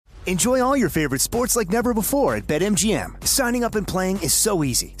Enjoy all your favorite sports like never before at BetMGM. Signing up and playing is so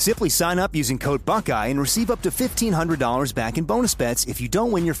easy. Simply sign up using code Buckeye and receive up to $1,500 back in bonus bets if you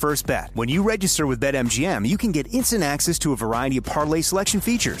don't win your first bet. When you register with BetMGM, you can get instant access to a variety of parlay selection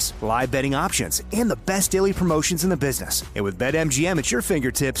features, live betting options, and the best daily promotions in the business. And with BetMGM at your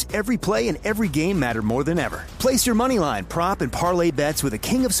fingertips, every play and every game matter more than ever. Place your moneyline, prop, and parlay bets with the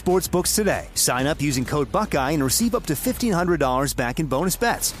king of sportsbooks today. Sign up using code Buckeye and receive up to $1,500 back in bonus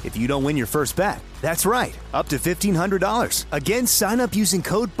bets if you don't win your first bet. That's right, up to $1,500. Again, sign up using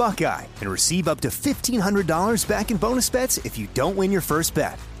code Buckeye and receive up to $1,500 back in bonus bets if you don't win your first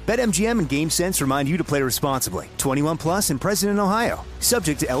bet. BetMGM and GameSense remind you to play responsibly. 21 plus and present in Ohio.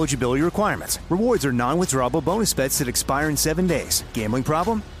 Subject to eligibility requirements. Rewards are non-withdrawable bonus bets that expire in 7 days. Gambling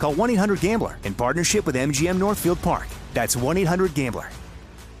problem? Call 1-800-GAMBLER in partnership with MGM Northfield Park. That's 1-800-GAMBLER.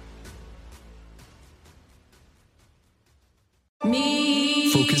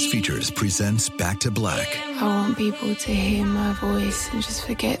 Focus Features presents Back to Black. I want people to hear my voice and just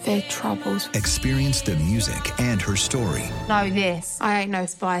forget their troubles. Experience the music and her story. Know this. I ain't no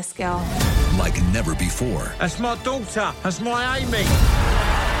Spice Girl. Like never before. That's my daughter. That's my Amy.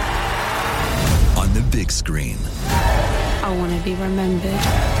 On the big screen. I want to be remembered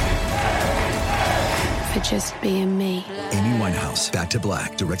for just being me. Amy Winehouse, Back to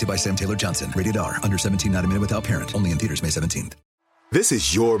Black. Directed by Sam Taylor Johnson. Rated R. Under 17, not a minute without parent. Only in theaters May 17th. This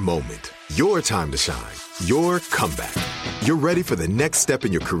is your moment, your time to shine, your comeback. You're ready for the next step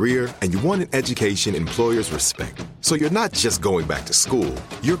in your career, and you want an education employers respect. So you're not just going back to school,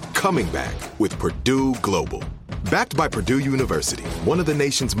 you're coming back with Purdue Global. Backed by Purdue University, one of the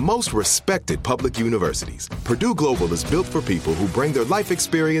nation's most respected public universities, Purdue Global is built for people who bring their life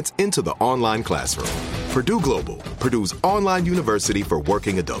experience into the online classroom. Purdue Global, Purdue's online university for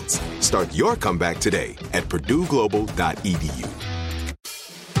working adults. Start your comeback today at purdueglobal.edu.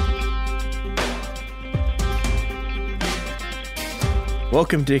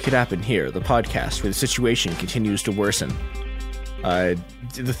 Welcome to It Could Happen Here, the podcast where the situation continues to worsen.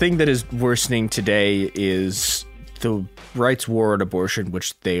 The thing that is worsening today is the rights war on abortion,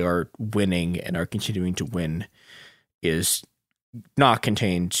 which they are winning and are continuing to win, is not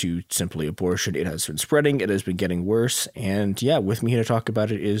contained to simply abortion. It has been spreading. It has been getting worse. And yeah, with me here to talk about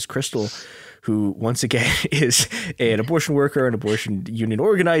it is Crystal, who once again is an abortion worker, an abortion union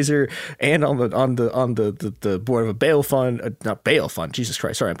organizer, and on the board of a bail fund, not bail fund. Jesus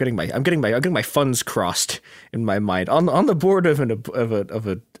Christ! Sorry, I'm getting my funds crossed in my mind. On the board of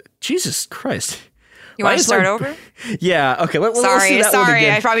a Jesus Christ. You want to start over? Yeah. Okay. Let's do that one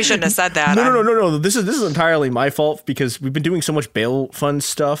again. I probably shouldn't have said that. No. This is entirely my fault because we've been doing so much bail fund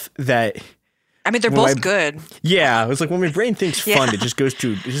stuff that. I mean, they're both good. Yeah, it's like when my brain thinks fund, it just goes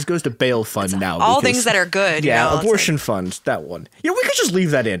to bail fund now. All things that are good. Yeah, abortion funds, that one. We could just leave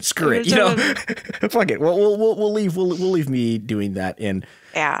that in. Screw it. Fuck it. We'll leave me doing that in.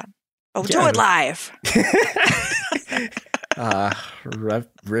 Yeah. Oh, do it live.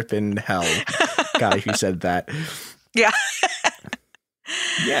 Rip in hell. Guy who said that. Yeah.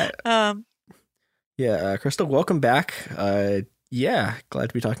 Yeah. Crystal, welcome back. Glad to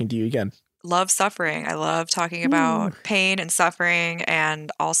be talking to you again. Love suffering. I love talking about pain and suffering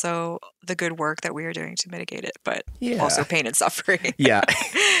and also the good work that we are doing to mitigate it, but also pain and suffering. Yeah.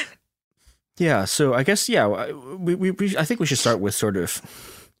 Yeah. So I guess, I think we should start with sort of,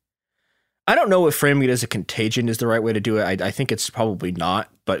 I don't know if framing it as a contagion is the right way to do it. I think it's probably not,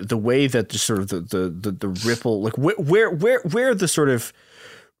 but the way that the sort of the ripple, like where the sort of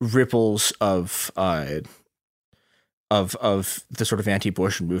ripples of the sort of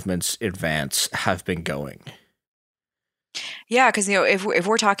anti-abortion movement's advance have been going. Yeah, because if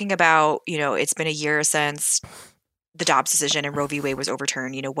we're talking about, it's been a year since the Dobbs decision and Roe v. Wade was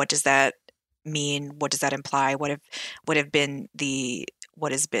overturned. What does that mean? What does that imply? What has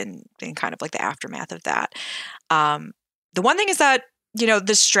been in kind of like the aftermath of that? The one thing is that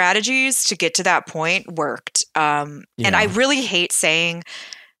the strategies to get to that point worked, and I really hate saying,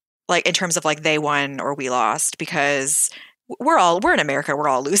 like, in terms of like they won or we lost, because we're in America, we're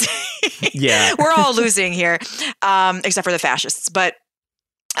all losing. Yeah. We're all losing here, except for the fascists. But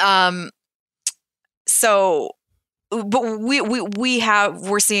we're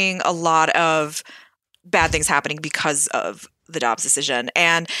seeing a lot of bad things happening because of the Dobbs decision,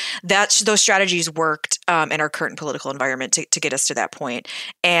 and those strategies worked in our current political environment to get us to that point.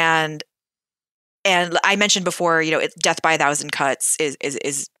 And I mentioned before, death by 1,000 cuts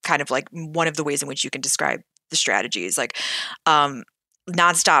is kind of like one of the ways in which you can describe the strategies, like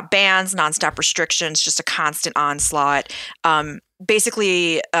nonstop bans, nonstop restrictions, just a constant onslaught.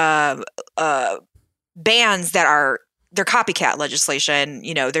 Basically, bans that are they're copycat legislation.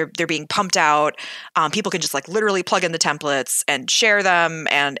 You know, they're being pumped out. People can just like literally plug in the templates and share them,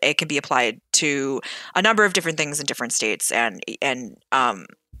 and it can be applied to a number of different things in different states and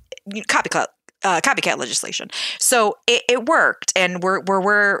copycat legislation. So it worked, and we're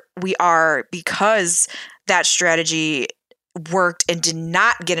where we are because that strategy worked and did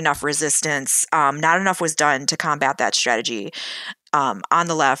not get enough resistance. Not enough was done to combat that strategy on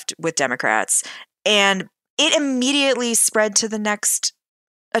the left with Democrats, and it immediately spread to the next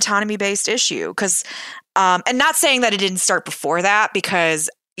autonomy-based issue. Because, and not saying that it didn't start before that, because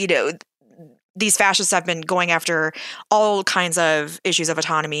you know, these fascists have been going after all kinds of issues of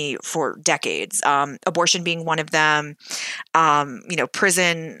autonomy for decades. Abortion being one of them, you know,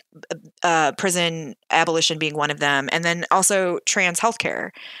 prison abolition being one of them, and then also trans healthcare,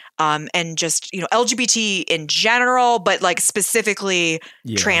 and just, you know, LGBT in general, but like specifically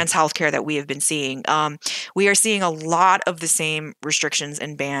trans healthcare that we have been seeing. We are seeing a lot of the same restrictions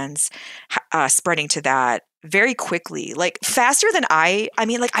and bans spreading to that very quickly, like faster than I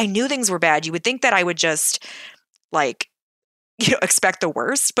mean, like I knew things were bad. You would think that I would just like, you know, expect the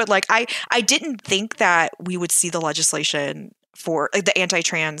worst, but like I didn't think that we would see the legislation for like the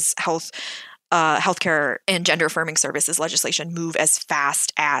anti-trans healthcare and gender affirming services legislation move as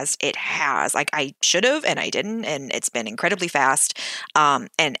fast as it has. Like I should have, and I didn't, and it's been incredibly fast. And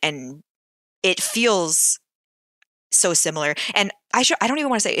it feels so similar. And I don't even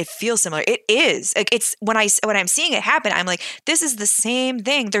want to say it feels similar. It is. Like it's when I'm seeing it happen, I'm like, this is the same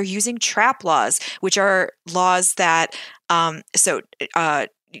thing. They're using trap laws, which are laws that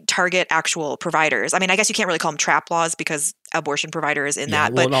target actual providers. I mean, I guess you can't really call them trap laws because abortion provider is in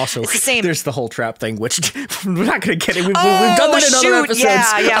that. Well, but also, it's the same. There's the whole trap thing, which we're not going to get it. We've done that in other episodes.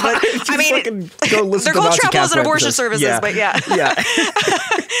 Yeah. But I mean, they're called trap laws and abortion services. But yeah.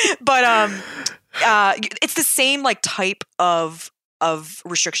 But it's the same like type of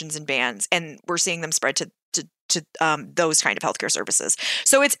restrictions and bans, and we're seeing them spread to those kind of healthcare services.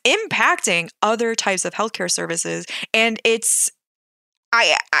 So it's impacting other types of healthcare services, and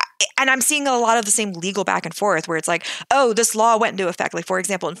I'm seeing a lot of the same legal back and forth where it's like, oh, this law went into effect, like for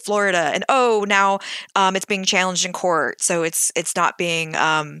example in Florida, and now it's being challenged in court, so it's not being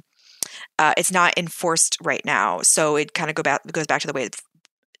it's not enforced right now. So it kind of goes back to the way it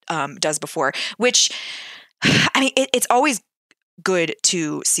does before, which I mean, it's always good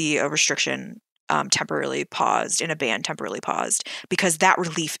to see a restriction temporarily paused and a ban temporarily paused, because that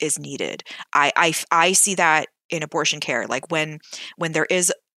relief is needed. I see that in abortion care, like when there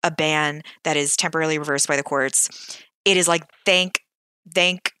is a ban that is temporarily reversed by the courts, it is like, thank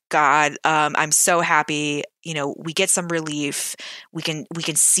God. I'm so happy. You know, we get some relief. We can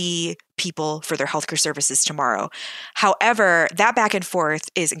see people for their healthcare services tomorrow. However, that back and forth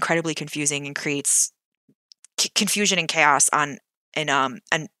is incredibly confusing and creates confusion and chaos on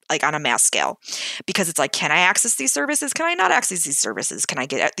a mass scale, because it's like, can I access these services? Can I not access these services? Can I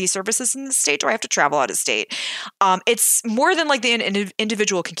get these services in the state? Do I have to travel out of state? It's more than like the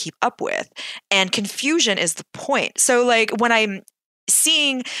individual can keep up with, and confusion is the point. So like when I'm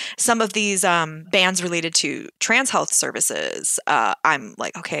seeing some of these bans related to trans health services, I'm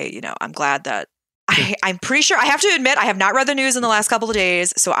like, okay, you know, I'm glad that I'm pretty sure, I have to admit, I have not read the news in the last couple of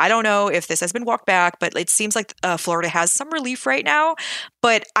days, so I don't know if this has been walked back, but it seems like Florida has some relief right now.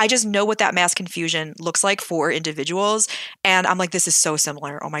 But I just know what that mass confusion looks like for individuals, and I'm like, this is so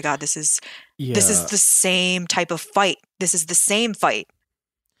similar. Oh my God, this is the same type of fight. This is the same fight.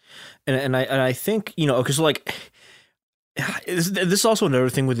 And I think, you know, because like this is also another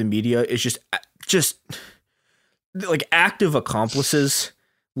thing with the media is just like active accomplices.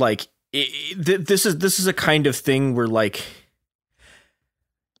 Like this is a kind of thing where like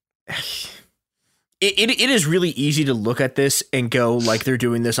it is really easy to look at this and go like they're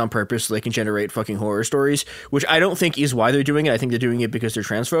doing this on purpose so they can generate fucking horror stories, which I don't think is why they're doing it. I think they're doing it because they're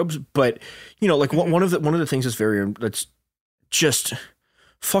transphobes. But you know, like one of the things that's just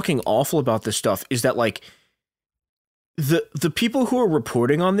fucking awful about this stuff is that like the people who are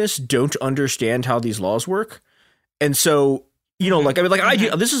reporting on this don't understand how these laws work, and so. You know, like, I mean, like,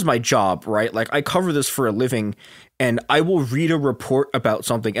 this is my job, right? Like, I cover this for a living, and I will read a report about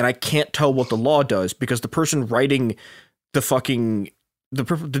something, and I can't tell what the law does because the person writing the fucking,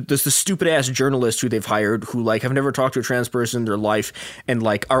 the stupid-ass journalist who they've hired who, like, have never talked to a trans person in their life and,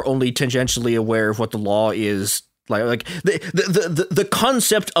 like, are only tangentially aware of what the law is. Like the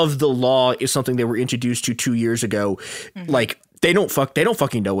concept of the law is something they were introduced to 2 years ago. Like, they don't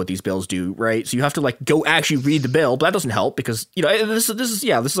fucking know what these bills do, right? So you have to like go actually read the bill, but that doesn't help because, you know, this is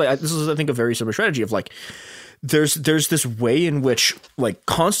I think a very similar strategy of like there's this way in which like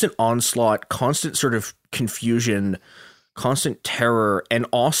constant onslaught, constant sort of confusion, constant terror, and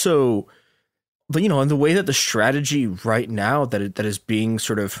also, you know, in the way that the strategy right now that is being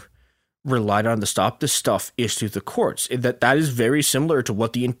sort of relied on to stop this stuff is through the courts. That is very similar to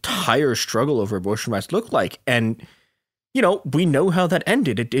what the entire struggle over abortion rights looked like. And, you know, we know how that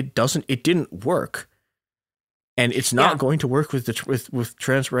ended. It didn't work. And it's not going to work with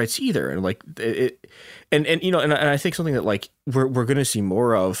trans rights either. And like and you know, and I think something that like we're going to see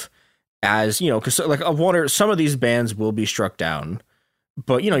more of, as, you know, because like some of these bans will be struck down,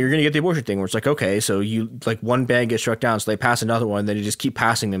 but, you know, you're going to get the abortion thing where it's like, okay, so you like one ban gets struck down, so they pass another one, then you just keep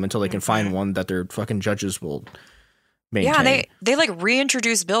passing them until they can find one that their fucking judges will maintain. Yeah, they like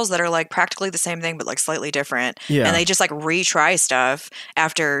reintroduce bills that are like practically the same thing but like slightly different. Yeah. And they just like retry stuff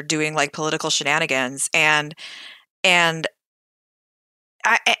after doing like political shenanigans, and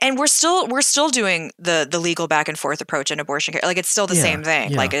we're still doing the legal back and forth approach in abortion care. Like it's still the same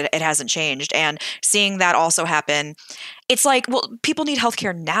thing. Like it hasn't changed. And seeing that also happen, it's like, well, people need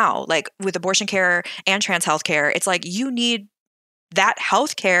healthcare now. Like with abortion care and trans healthcare, it's like you need that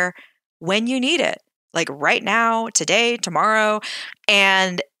healthcare when you need it. Like right now, today, tomorrow.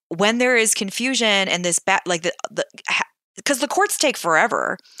 And when there is confusion and this because the courts take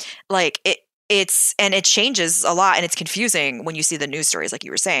forever, like it changes a lot, and it's confusing when you see the news stories, like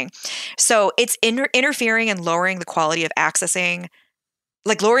you were saying. So it's interfering and lowering the quality of accessing,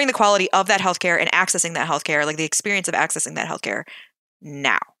 like lowering the quality of that healthcare and accessing that healthcare, like the experience of accessing that healthcare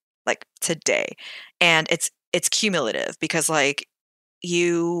now, like today. And it's cumulative because like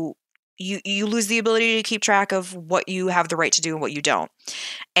you lose the ability to keep track of what you have the right to do and what you don't.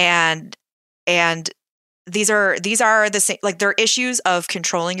 And these are the same, like they're issues of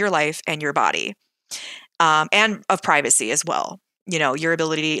controlling your life and your body, and of privacy as well. You know, your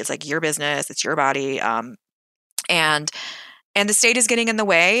ability, it's like your business, it's your body. And the state is getting in the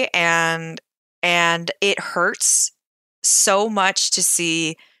way, and it hurts so much to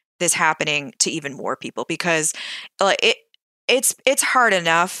see this happening to even more people, because it's hard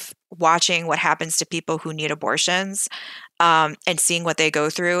enough watching what happens to people who need abortions, and seeing what they go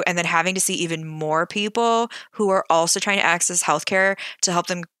through, and then having to see even more people who are also trying to access healthcare to help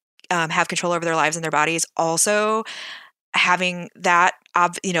them have control over their lives and their bodies, also having that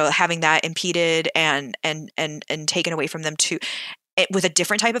impeded and taken away from them too, with a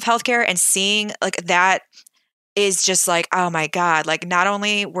different type of healthcare. And seeing like that is just like, oh my God, like not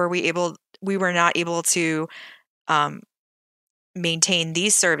only were we were not able to maintain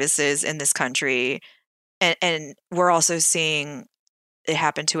these services in this country, and we're also seeing it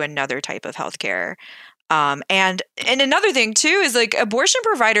happen to another type of healthcare. And another thing too is like abortion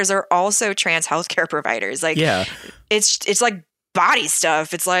providers are also trans healthcare providers. Like, it's like body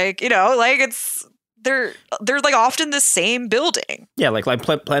stuff. It's like, you know, like they're like often the same building. Yeah, like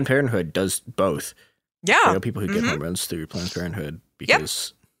Planned Parenthood does both. Yeah, you know, people who get hormones through Planned Parenthood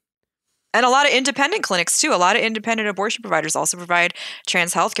because. Yep. And a lot of independent clinics too. A lot of independent abortion providers also provide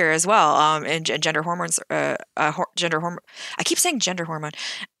trans healthcare as well, and gender hormones. Gender hormone. I keep saying gender hormone,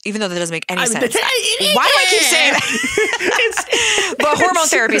 even though that doesn't make any sense. Why do I keep saying that? But hormone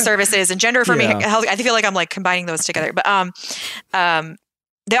therapy services and gender affirming health. I feel like I'm like combining those together. But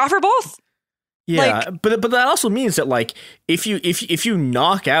they offer both. Yeah, like, but that also means that like if you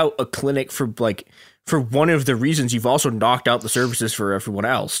knock out a clinic for one of the reasons, you've also knocked out the services for everyone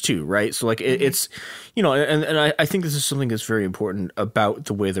else too, right? So like it's, you know, and I think this is something that's very important about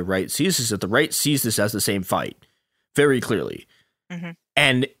the way the right sees this, that the right sees this as the same fight very clearly.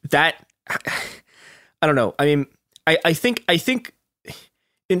 And that, I don't know. I mean, I think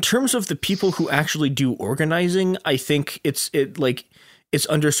in terms of the people who actually do organizing, I think it's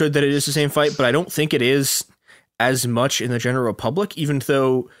understood that it is the same fight, but I don't think it is as much in the general public, even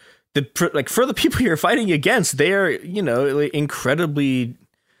though for the people you're fighting against, they are, you know, like, incredibly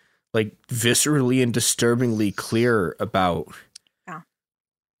like viscerally and disturbingly clear about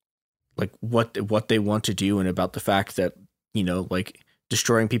like what they want to do, and about the fact that, you know, like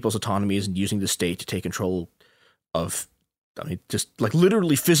destroying people's autonomies and using the state to take control of, I mean, just like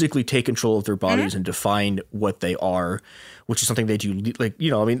literally physically take control of their bodies and define what they are, which is something they do. Like,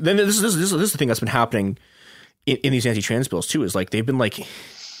 you know, I mean, then this is the thing that's been happening in these anti-trans bills too, is like they've been like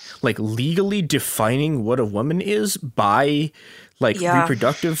legally defining what a woman is by like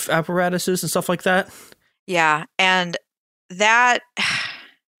reproductive apparatuses and stuff like that. Yeah. And that's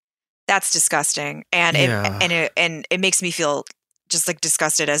disgusting. And it makes me feel just like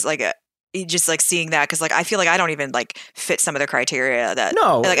disgusted as like just like seeing that. 'Cause like, I feel like I don't even like fit some of the criteria that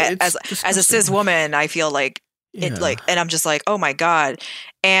like as a cis woman, I feel like it like, and I'm just like, oh my God.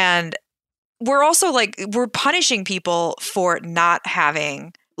 And we're also like, we're punishing people for not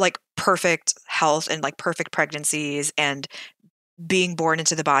having like perfect health and like perfect pregnancies and being born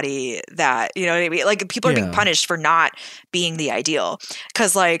into the body that, you know what I mean? Like people are being punished for not being the ideal.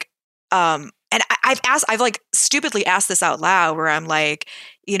 Cause like, and I've like stupidly asked this out loud where I'm like,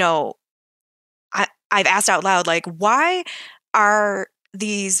 you know, I've asked out loud, like, why are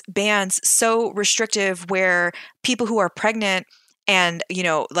these bans so restrictive where people who are pregnant and, you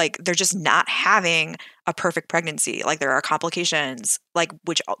know, like they're just not having a perfect pregnancy, like there are complications like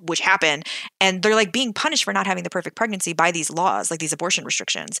which happen, and they're like being punished for not having the perfect pregnancy by these laws, like these abortion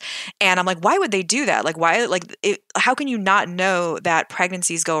restrictions. And I'm like, why would they do that? Like, why, like, how can you not know that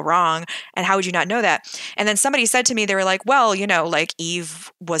pregnancies go wrong? And how would you not know that? And then somebody said to me, they were like, well, you know, like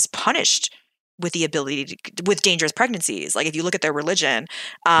Eve was punished with the ability to, with dangerous pregnancies. Like if you look at their religion,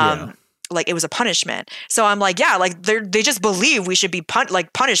 like it was a punishment. So I'm like, yeah, like they just believe we should be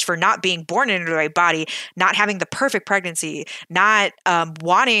punished for not being born into the right body, not having the perfect pregnancy, not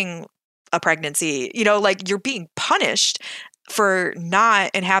wanting a pregnancy, you know, like you're being punished for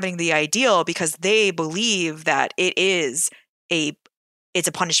not inhabiting the ideal because they believe that it's a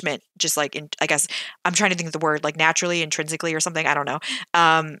punishment, just like in, I guess I'm trying to think of the word, like naturally, intrinsically or something. I don't know.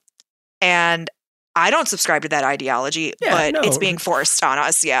 And I don't subscribe to that ideology, but it's being forced on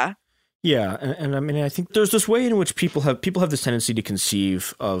us. Yeah. Yeah, and I mean, I think there's this way in which people have this tendency to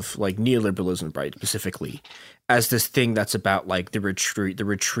conceive of like neoliberalism, right, specifically, as this thing that's about like the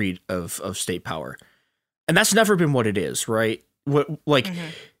retreat of state power, and that's never been what it is, right? What like,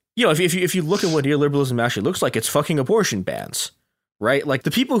 you know, if you look at what neoliberalism actually looks like, it's fucking abortion bans, right? Like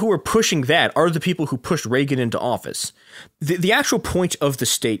the people who are pushing that are the people who pushed Reagan into office. The actual point of the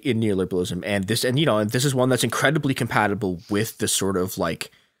state in neoliberalism, and this is one that's incredibly compatible with the sort of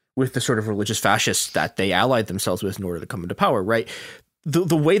religious fascists that they allied themselves with in order to come into power, right?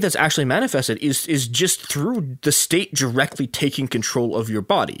 The way that's actually manifested is just through the state directly taking control of your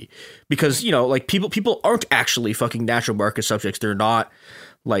body. Because, you know, like people aren't actually fucking natural market subjects. They're not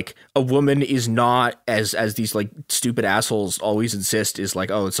like a woman is not as these like stupid assholes always insist is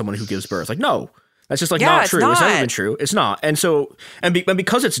like, oh, it's someone who gives birth. Like, no, that's just like not true. It's never been true. It's not. And so, and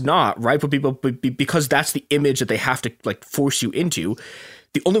because it's not, right, because that's the image that they have to like force you into.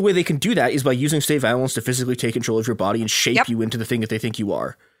 The only way they can do that is by using state violence to physically take control of your body and shape you into the thing that they think you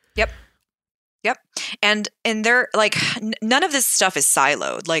are. Yep. And they're like, none of this stuff is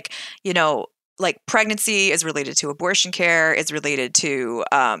siloed. Like, you know, like pregnancy is related to abortion care, is related to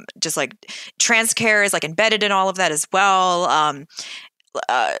just like trans care is like embedded in all of that as well.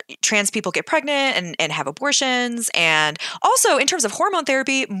 Trans people get pregnant and have abortions. And also in terms of hormone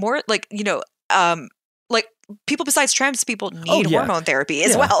therapy, more like, you know, like people besides trans people need hormone therapy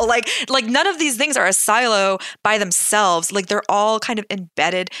as well. Like none of these things are a silo by themselves. Like they're all kind of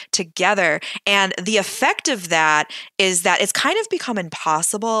embedded together. And the effect of that is that it's kind of become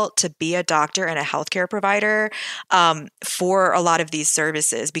impossible to be a doctor and a healthcare provider for a lot of these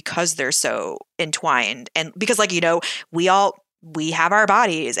services because they're so entwined. And because like, you know, we have our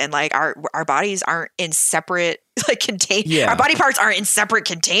bodies and like our bodies aren't in separate like our body parts aren't in separate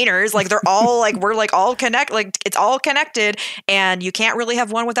containers. Like they're all like, we're like all like it's all connected and you can't really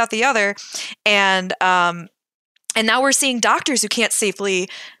have one without the other. And now we're seeing doctors who can't safely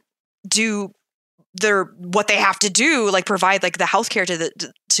do what they have to do, like provide like the healthcare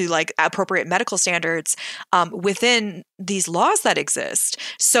to like appropriate medical standards within these laws that exist.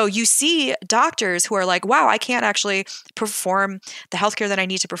 So you see doctors who are like, wow, I can't actually perform the healthcare that I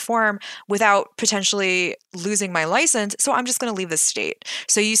need to perform without potentially losing my license. So I'm just going to leave the state.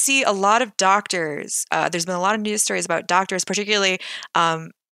 So you see a lot of doctors, there's been a lot of news stories about doctors, particularly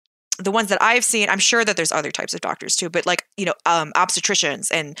the ones that I've seen. I'm sure that there's other types of doctors too, but like, you know,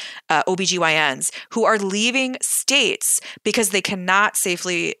 obstetricians and OBGYNs who are leaving states because they cannot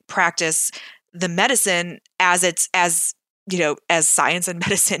safely practice the medicine as science and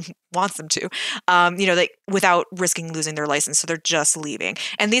medicine wants them to, you know, like without risking losing their license. So they're just leaving.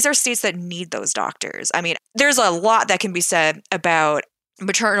 And these are states that need those doctors. I mean, there's a lot that can be said about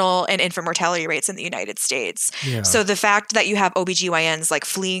maternal and infant mortality rates in the United States. Yeah. So the fact that you have OBGYNs like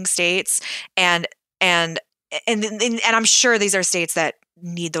fleeing states and I'm sure these are states that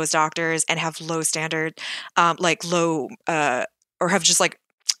need those doctors and have low standard, or have just like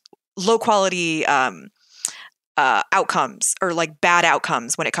low quality outcomes or like bad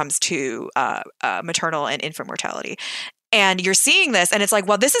outcomes when it comes to maternal and infant mortality. And you're seeing this and it's like,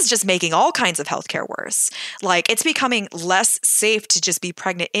 well, this is just making all kinds of healthcare worse. Like it's becoming less safe to just be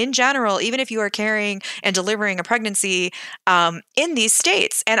pregnant in general, even if you are carrying and delivering a pregnancy in these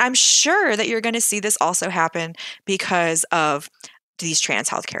states. And I'm sure that you're going to see this also happen because of these trans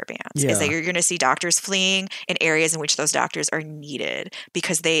healthcare bans is that you're going to see doctors fleeing in areas in which those doctors are needed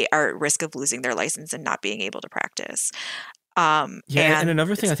because they are at risk of losing their license and not being able to practice. And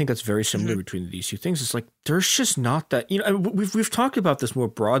another thing I think that's very similar between these two things is like there's just not that, you know, and we've talked about this more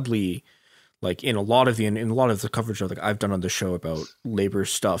broadly, like in a lot of the coverage of like I've done on the show about labor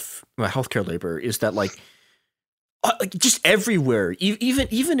stuff, healthcare labor, is that like just everywhere,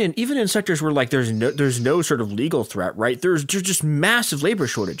 even in sectors where like there's no sort of legal threat, right? There's just massive labor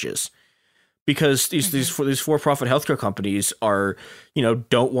shortages. Because these for-profit healthcare companies are, you know,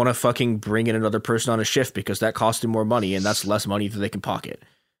 don't want to fucking bring in another person on a shift because that costs them more money and that's less money that they can pocket.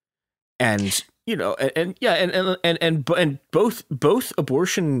 And, you know, and both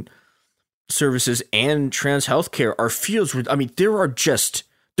abortion services and trans healthcare are fields where, I mean,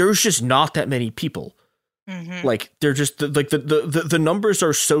 there's just not that many people. Mm-hmm. Like they're just like the numbers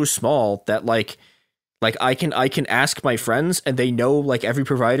are so small that like I can ask my friends and they know like every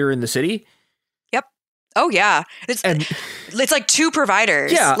provider in the city. Oh yeah, it's like 2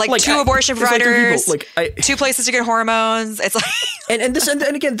 providers. Yeah, like 2 abortion providers, like 2 places to get hormones. It's like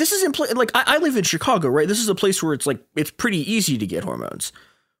and again, this is like I live in Chicago, right? This is a place where it's like it's pretty easy to get hormones,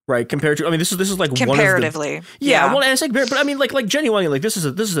 right? Compared to, I mean, this is like comparatively, one of the, well, and it's like, but I mean, like genuinely, like this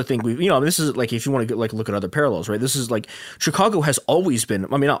is a thing we, you know, this is like if you want to like look at other parallels, right? This is like Chicago has always been,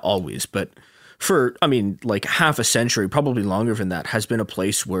 I mean, not always, but for, I mean, like half a century, probably longer than that, has been a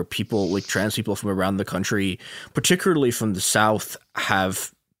place where people, like trans people from around the country, particularly from the South,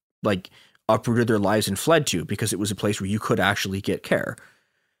 have like uprooted their lives and fled to, because it was a place where you could actually get care.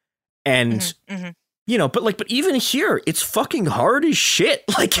 And, you know, but even here, it's fucking hard as shit.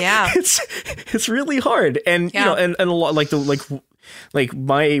 Like, it's really hard. And, you know, and a lot like one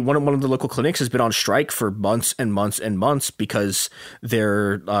of the local clinics has been on strike for months and months and months because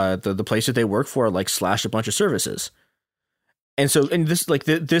they're the place that they work for like slashed a bunch of services. And so, and this like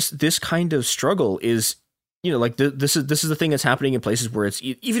this kind of struggle is, you know, like this is the thing that's happening in places where it's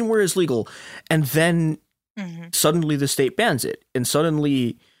even where it's legal, and then suddenly the state bans it, and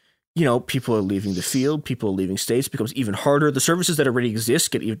suddenly, you know, people are leaving the field, people are leaving states, it becomes even harder. The services that already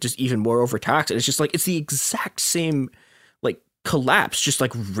exist get just even more overtaxed, and it's just like it's the exact same like collapse just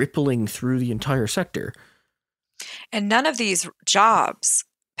like rippling through the entire sector. And none of these jobs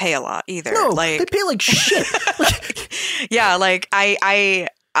pay a lot either. No, like they pay like shit. Yeah, like I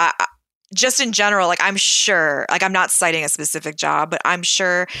just in general, like I'm sure, like I'm not citing a specific job, but I'm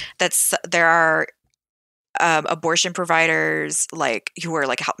sure that there are abortion providers like who are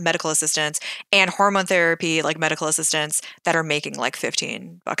like medical assistants and hormone therapy like medical assistants that are making like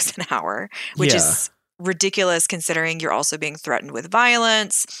 $15 an hour, which is ridiculous considering you're also being threatened with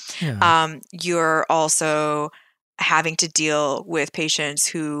violence. You're also having to deal with patients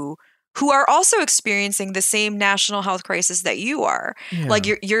who are also experiencing the same national health crisis that you are. Like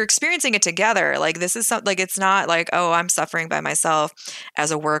you're experiencing it together. Like this is like, it's not like, oh, I'm suffering by myself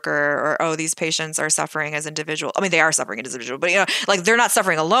as a worker, or, oh, these patients are suffering as individual. I mean, they are suffering as individual, but you know, like they're not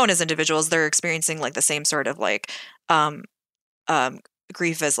suffering alone as individuals. They're experiencing like the same sort of like,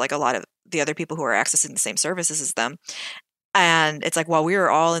 grief as like a lot of the other people who are accessing the same services as them. And it's like, well, we are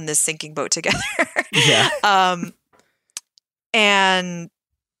all in this sinking boat together.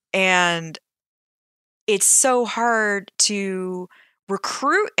 And it's so hard to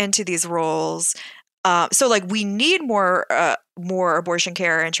recruit into these roles. So like we need more abortion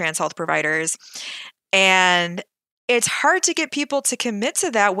care and trans health providers. And it's hard to get people to commit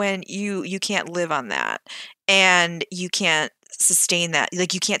to that when you can't live on that and you can't sustain that.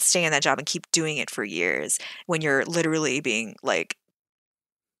 Like you can't stay in that job and keep doing it for years when you're literally being like,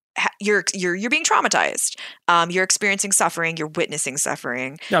 you're being traumatized. You're experiencing suffering. You're witnessing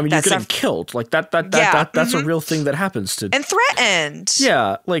suffering. Yeah, I mean, you're getting killed. Like that's a real thing that happens to, and threatened.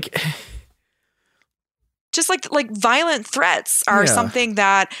 Yeah, like just like violent threats are something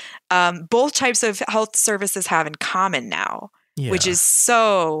that both types of health services have in common now, which is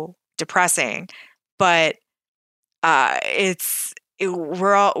so depressing. But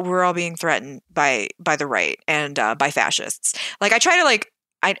we're all being threatened by the right and by fascists. Like I try to like.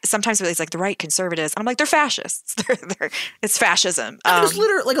 Sometimes it's like the right conservatives. I'm like, they're fascists. It's fascism. It's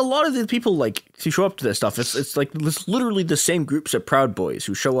literally like a lot of the people like who show up to this stuff. It's like it's literally the same groups of Proud Boys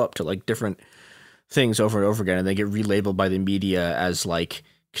who show up to like different things over and over again, and they get relabeled by the media as like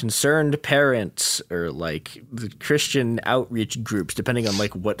concerned parents or like the Christian outreach groups, depending on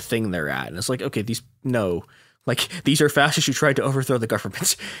like what thing they're at. And it's like, okay, these are fascists who tried to overthrow the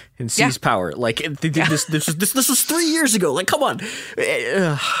government and seize power. Like this was 3 years ago. Like, come on.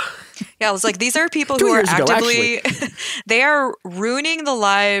 Yeah, it's like these are people who are actively they are ruining the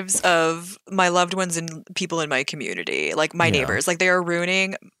lives of my loved ones and people in my community, like my neighbors. Like they are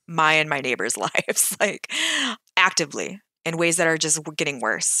ruining my and my neighbors' lives, like actively in ways that are just getting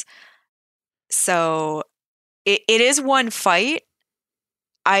worse. So it is one fight.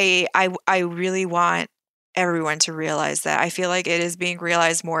 I really want everyone to realize that. I feel like it is being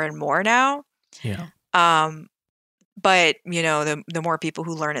realized more and more now. Yeah. But the more people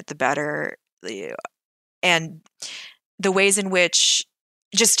who learn it, the better. And the ways in which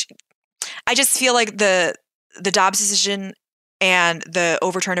I just feel like the Dobbs decision and the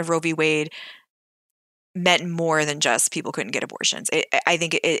overturn of Roe v. Wade meant more than just people couldn't get abortions. I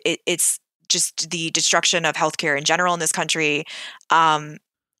think it's just the destruction of healthcare in general in this country. And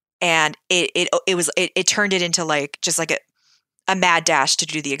it turned it into like just like a mad dash to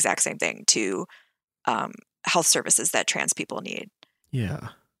do the exact same thing to health services that trans people need. Yeah.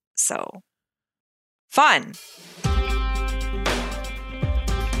 So fun.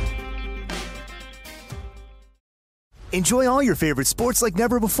 Enjoy all your favorite sports like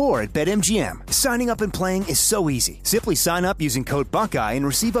never before at BetMGM. Signing up and playing is so easy. Simply sign up using code Buckeye and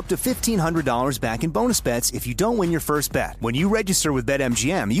receive up to $1,500 back in bonus bets if you don't win your first bet. When you register with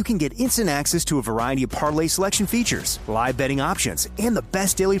BetMGM, you can get instant access to a variety of parlay selection features, live betting options, and the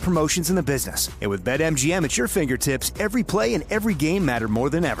best daily promotions in the business. And with BetMGM at your fingertips, every play and every game matter more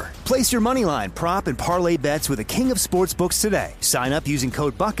than ever. Place your moneyline, prop, and parlay bets with the king of sportsbooks today. Sign up using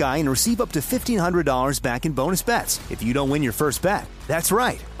code Buckeye and receive up to $1,500 back in bonus bets if you don't win your first bet. That's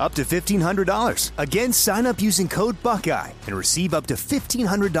right, up to $1,500. Again, sign up using code Buckeye and receive up to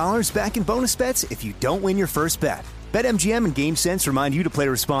 $1,500 back in bonus bets if you don't win your first bet. BetMGM and GameSense remind you to play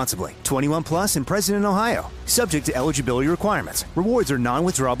responsibly. 21 plus and present in Ohio. Subject to eligibility requirements. Rewards are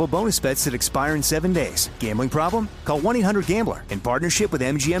non-withdrawable bonus bets that expire in 7 days. Gambling problem? Call 1-800-GAMBLER in partnership with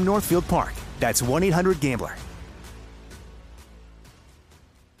MGM Northfield Park. That's 1-800-GAMBLER.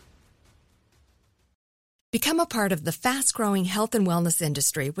 Become a part of the fast-growing health and wellness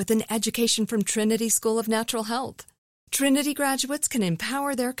industry with an education from Trinity School of Natural Health. Trinity graduates can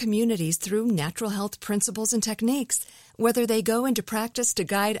empower their communities through natural health principles and techniques, whether they go into practice to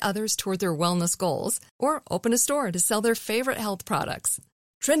guide others toward their wellness goals or open a store to sell their favorite health products.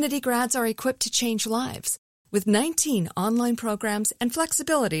 Trinity grads are equipped to change lives. With 19 online programs and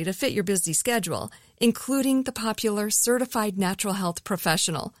flexibility to fit your busy schedule, including the popular Certified Natural Health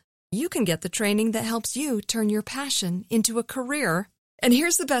Professional, you can get the training that helps you turn your passion into a career. And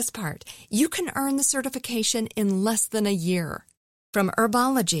here's the best part. You can earn the certification in less than a year. From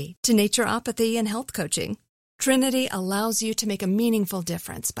herbology to naturopathy and health coaching, Trinity allows you to make a meaningful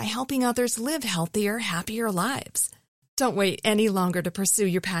difference by helping others live healthier, happier lives. Don't wait any longer to pursue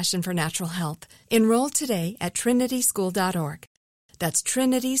your passion for natural health. Enroll today at trinityschool.org. That's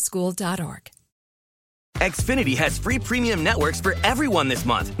trinityschool.org. Xfinity has free premium networks for everyone this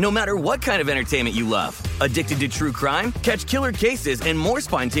month, no matter what kind of entertainment you love. Addicted to true crime? Catch killer cases and more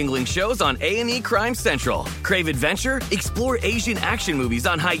spine-tingling shows on A&E Crime Central. Crave adventure? Explore Asian action movies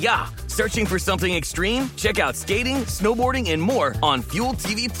on Hi-YAH. Searching for something extreme? Check out skating, snowboarding, and more on Fuel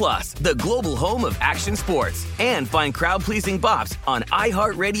TV Plus, the global home of action sports. And find crowd-pleasing bops on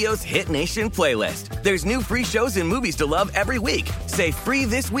iHeartRadio's Hit Nation playlist. There's new free shows and movies to love every week. Say free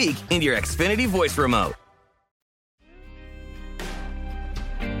this week in your Xfinity voice remote.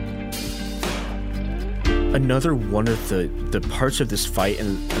 Another one of the parts of this fight,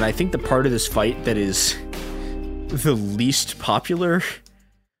 and I think the part of this fight that is the least popular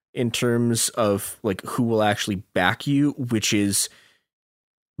in terms of like who will actually back you, which is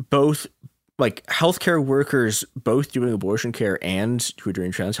both like healthcare workers, both doing abortion care and who are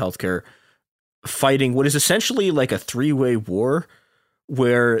doing trans healthcare, fighting what is essentially like a three-way war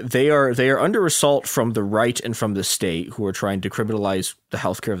where they are under assault from the right and from the state, who are trying to criminalize the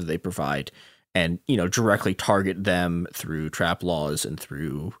healthcare that they provide. And, you know, directly target them through trap laws and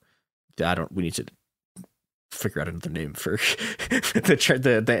through, we need to figure out another name for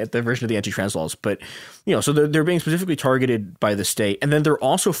the version of the anti-trans laws. But, you know, so they're being specifically targeted by the state. And then they're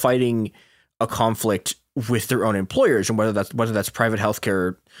also fighting a conflict with their own employers, and whether that's private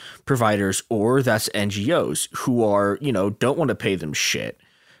healthcare providers or that's NGOs who are, you know, don't want to pay them shit.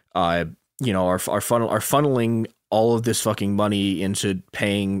 You know, are funneling all of this fucking money into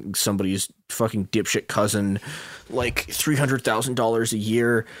paying somebody's fucking dipshit cousin like $300,000 a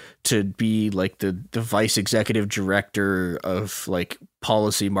year to be like the vice executive director of like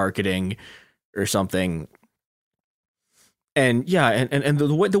policy marketing or something. And yeah, and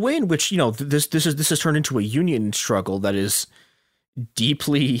the way in which, you know, this has turned into a union struggle that is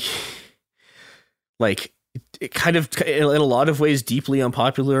deeply like it kind of, in a lot of ways, deeply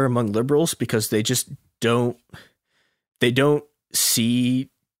unpopular among liberals because they just don't see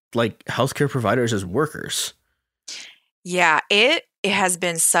like healthcare providers as workers. Yeah, it has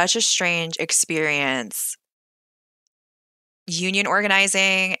been such a strange experience, union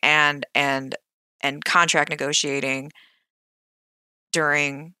organizing and contract negotiating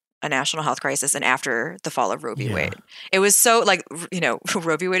during a national health crisis and after the fall of Roe v. Wade. It was so like,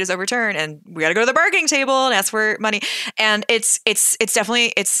 Roe v. Wade is overturned and we got to go to the bargaining table and ask for money. And it's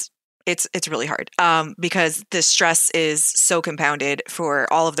definitely, it's really hard because the stress is so compounded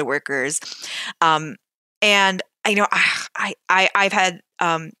for all of the workers. And I know I've had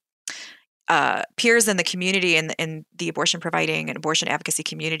peers in the community and in the abortion providing and abortion advocacy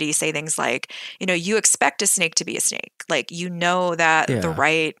community say things like, you expect a snake to be a snake. Like, that the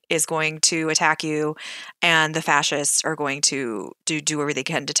right is going to attack you and the fascists are going to do whatever they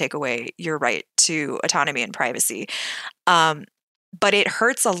can to take away your right to autonomy and privacy. But it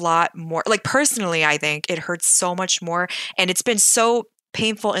hurts a lot more. Like, personally, I think it hurts so much more. And it's been so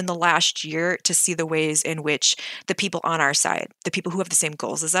painful in the last year to see the ways in which the people on our side, the people who have the same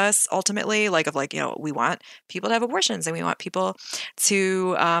goals as us, ultimately, we want people to have abortions and we want people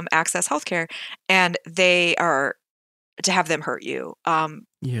to access healthcare, and they are to have them hurt you.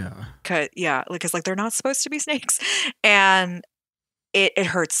 Because they're not supposed to be snakes, and it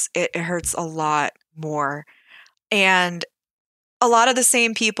hurts. It hurts a lot more, and a lot of the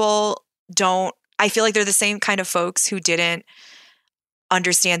same people don't. I feel like they're the same kind of folks who didn't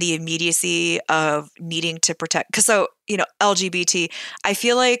understand the immediacy of needing to protect. Because LGBT, I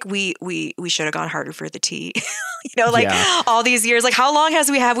feel like we should have gone harder for the T. All these years, like how long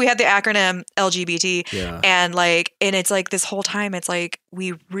we had the acronym LGBT, and it's like this whole time, it's like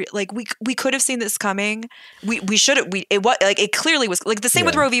we could have seen this coming. We should have. It clearly was like the same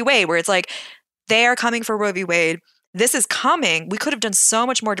with Roe v. Wade, where it's like they are coming for Roe v. Wade. This is coming. We could have done so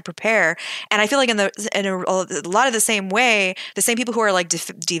much more to prepare. And I feel like in a lot of the same way, the same people who are like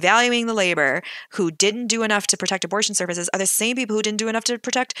devaluing the labor, who didn't do enough to protect abortion services, are the same people who didn't do enough to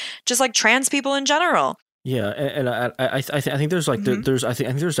protect just like trans people in general. Yeah, and I think there's like I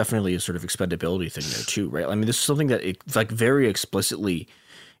think there's definitely a sort of expendability thing there too, right? I mean, this is something that like very explicitly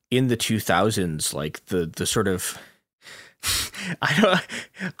in the 2000s, like the sort of.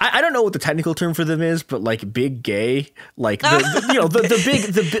 I don't know what the technical term for them is, but like big gay, like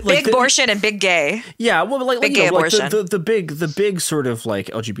the big abortion and big gay. Yeah, well, like big gay abortion. Like the big sort of like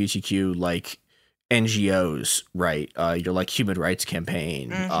LGBTQ like NGOs, right? Your like Human Rights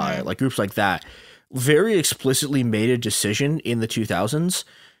Campaign, like groups like that, very explicitly made a decision in the 2000s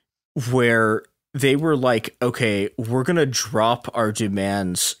where they were like, okay, we're gonna drop our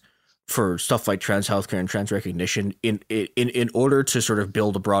demands for stuff like trans healthcare and trans recognition in order to sort of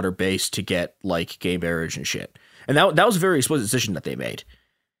build a broader base to get like gay marriage and shit. And that was a very explicit decision that they made.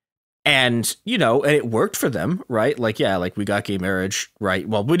 And, and it worked for them, right? Like, yeah, like we got gay marriage, right?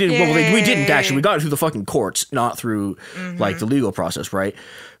 Well, we didn't, we didn't actually, we got it through the fucking courts, not through like the legal process, right?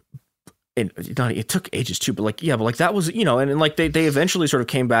 And it took ages too, but like, yeah, but like that was, and like they eventually sort of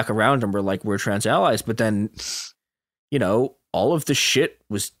came back around and were like, we're trans allies, but then, all of the shit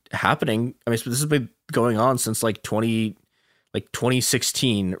was happening. I mean, this has been going on since like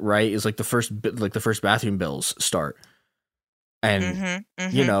 2016, right? Is like the first bathroom bills start. And,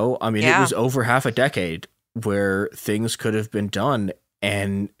 I mean, it was over half a decade where things could have been done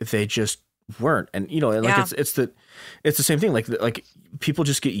and they just weren't. And, and like, it's the same thing. Like people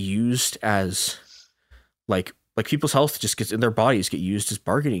just get used as like people's health just gets in their bodies get used as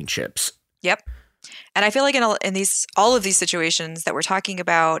bargaining chips. Yep. And I feel like in all of these situations that we're talking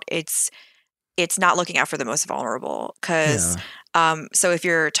about, it's not looking out for the most vulnerable. Because so if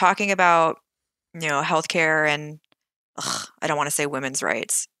you're talking about healthcare and I don't want to say women's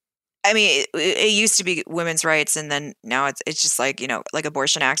rights. I mean, it used to be women's rights, and then now it's just like like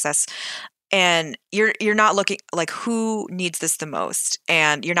abortion access. And you're not looking like who needs this the most,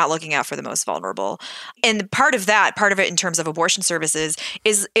 and you're not looking out for the most vulnerable. And part of it in terms of abortion services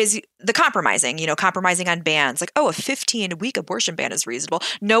is the compromising, compromising on bans. Like, oh, a 15-week abortion ban is reasonable.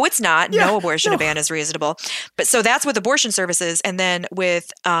 No, it's not. No abortion ban is reasonable. But so that's with abortion services. And then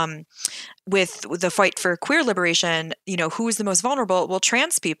with the fight for queer liberation, who is the most vulnerable? Well,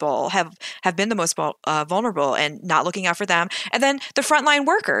 trans people have been the most vulnerable, and not looking out for them. And then the frontline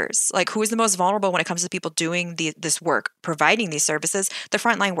workers, like who is the most vulnerable when it comes to people doing this work, providing these services? The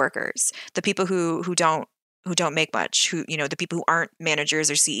frontline workers, the people who don't make much, the people who aren't managers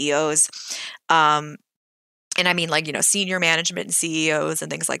or CEOs. And I mean, like, senior management and CEOs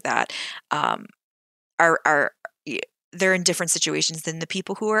and things like that, are they're in different situations than the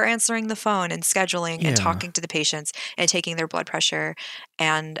people who are answering the phone and scheduling and talking to the patients and taking their blood pressure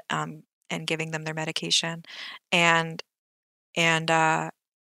and giving them their medication. And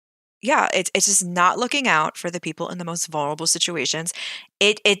it's just not looking out for the people in the most vulnerable situations.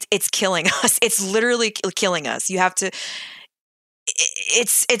 It's killing us. It's literally killing us. You have to.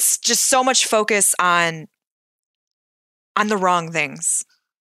 It's just so much focus on the wrong things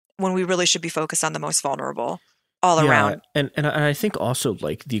when we really should be focused on the most vulnerable all around. And I think also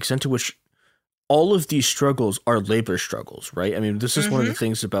like the extent to which all of these struggles are labor struggles, right? I mean, this is one of the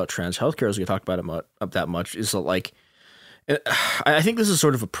things about trans healthcare, as we talked about it that much, is that like, I think this is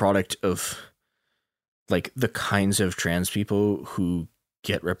sort of a product of like the kinds of trans people who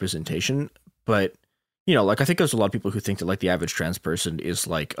get representation. But, you know, like I think there's a lot of people who think that like the average trans person is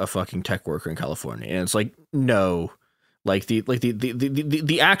like a fucking tech worker in California. And it's like, no, like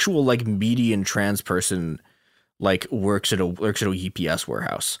the actual like median trans person like works at a UPS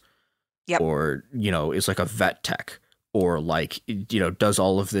warehouse. Yep. Or, you know, is like a vet tech, or like, you know, does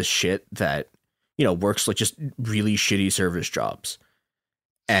all of this shit that, you know, works like just really shitty service jobs.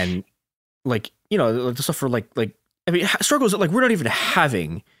 And like, you know, like the stuff for like, I mean, struggles that like we're not even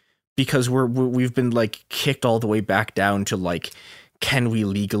having because we've been like kicked all the way back down to like, can we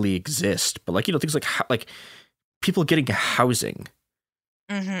legally exist? But like, you know, things like people getting housing,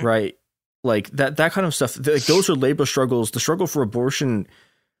 right? Like that kind of stuff. Like those are labor struggles. The struggle for abortion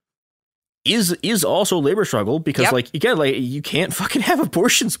is also a labor struggle because like again, like you can't fucking have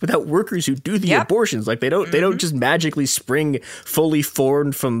abortions without workers who do the abortions. Like they don't just magically spring fully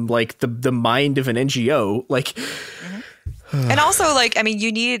formed from like the mind of an NGO. Like and also like, I mean,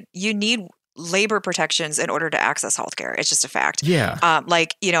 you need labor protections in order to access healthcare. It's just a fact. Yeah.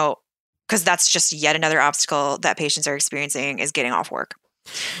 Like, you know, because that's just yet another obstacle that patients are experiencing is getting off work.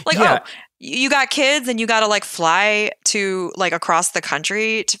 Like, you got kids and you got to like fly to like across the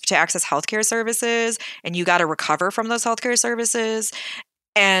country to access healthcare services, and you got to recover from those healthcare services.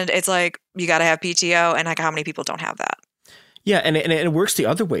 And it's like, you got to have PTO, and like how many people don't have that? Yeah. And it works the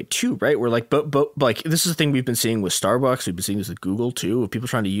other way too, right? We're like, but like, this is the thing we've been seeing with Starbucks. We've been seeing this with Google too, of people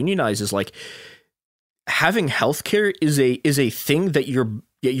trying to unionize, is like having healthcare is a thing that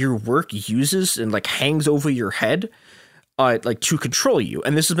your work uses and like hangs over your head. Like to control you.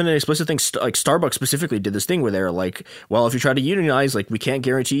 And this has been an explicit thing. Like Starbucks specifically did this thing where they're like, well, if you try to unionize, like we can't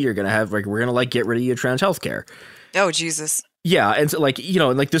guarantee you're going to have, like, we're going to like get rid of your trans healthcare. Oh, Jesus. Yeah. And so, like, you know,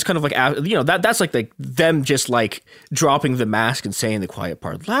 like this kind of like, you know, that's like them just like dropping the mask and saying the quiet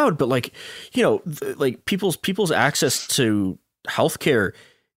part loud. But like, you know, like people's access to healthcare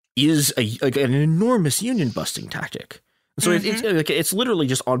is an enormous union busting tactic. So it's literally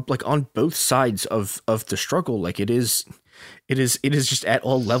just on both sides of the struggle. Like it is just at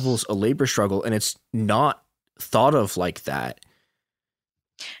all levels a labor struggle, and it's not thought of like that.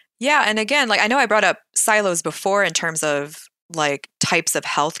 Yeah, and again, like I know I brought up silos before in terms of like types of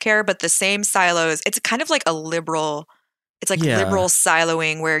healthcare, but the same silos, it's kind of like a liberal, it's like liberal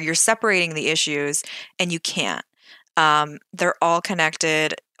siloing where you're separating the issues and you can't. They're all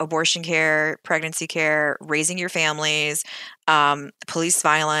connected: abortion care, pregnancy care, raising your families, police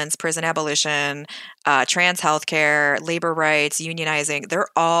violence, prison abolition, trans healthcare, labor rights, unionizing. They're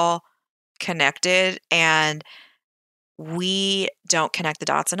all connected, and we don't connect the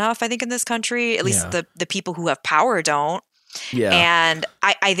dots enough, I think, in this country. At least the people who have power don't. Yeah. And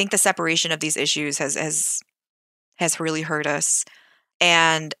I think the separation of these issues has really hurt us.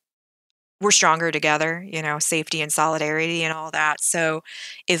 And we're stronger together, you know, safety and solidarity and all that. So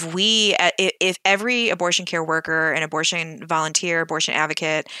if every abortion care worker, an abortion volunteer, abortion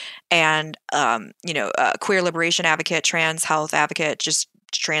advocate, and, you know, queer liberation advocate, trans health advocate, just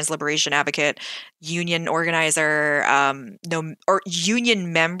trans liberation advocate, union organizer, or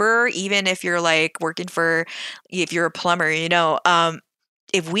union member, even if you're like if you're a plumber, you know,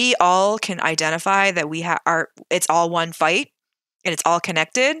 if we all can identify that it's all one fight and it's all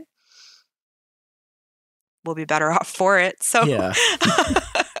connected, we'll be better off for it. So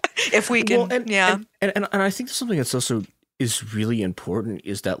if we can, and I think there's something that's also is really important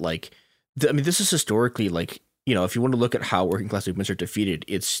is that like, I mean, this is historically like, you know, if you want to look at how working class movements are defeated,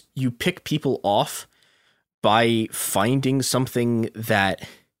 it's you pick people off by finding something that,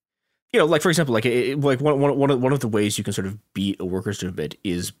 you know, like for example, like one of the ways you can sort of beat a workers' movement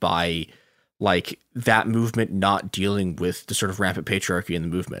is by like that movement not dealing with the sort of rampant patriarchy in the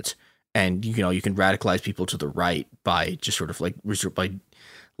movement. And, you know, you can radicalize people to the right by just sort of like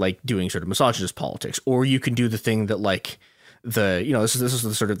doing sort of misogynist politics, or you can do the thing that like this is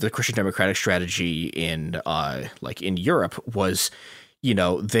the sort of the Christian democratic strategy in like in Europe was, you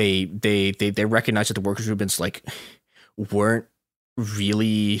know, they recognize that the workers' movement's like weren't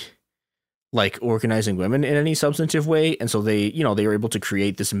really like organizing women in any substantive way. And so they were able to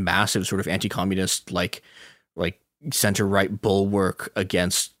create this massive sort of anti-communist, like center-right bulwark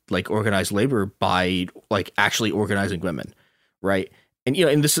against like organized labor by like actually organizing women. Right. And,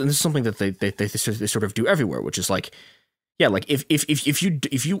 and this is something that they sort of do everywhere, which is like, yeah, like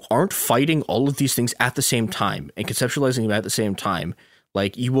if you aren't fighting all of these things at the same time and conceptualizing them at the same time,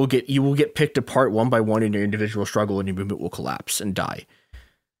 like you will get picked apart one by one in your individual struggle, and your movement will collapse and die.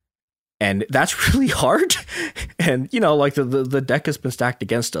 And that's really hard. And, like the deck has been stacked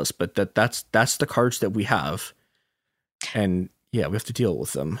against us, but that's the cards that we have. And yeah, we have to deal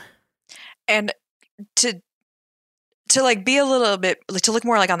with them. And to like be a little bit, like to look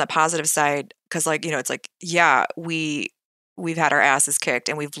more like on the positive side, because like, it's like, yeah, we've had our asses kicked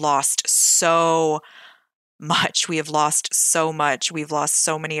and we've lost so much. We have lost so much. We've lost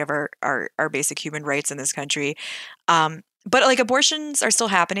so many of our basic human rights in this country. But like abortions are still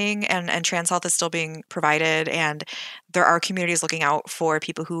happening, and trans health is still being provided, and there are communities looking out for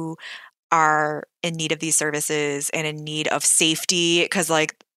people who are in need of these services and in need of safety, because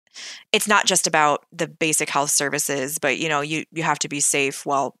like it's not just about the basic health services, but you have to be safe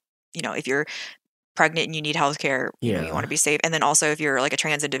while, if you're pregnant and you need healthcare, you want to be safe. And then also if you're like a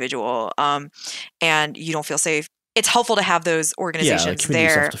trans individual and you don't feel safe, it's helpful to have those organizations like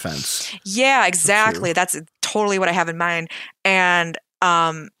community there. Self-defense. Yeah, exactly. That's totally what I have in mind. And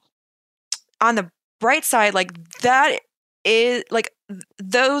on the bright side, like that is like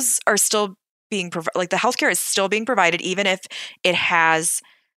those are still being like the healthcare is still being provided, even if it has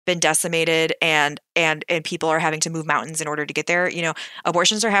been decimated and people are having to move mountains in order to get there.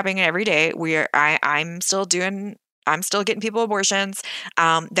 Abortions are happening every day. I'm still getting people abortions.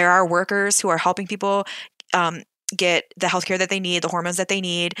 There are workers who are helping people get the healthcare that they need, the hormones that they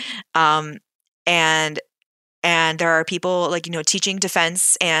need. And there are people like, teaching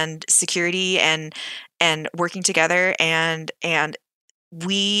defense and security and working together. And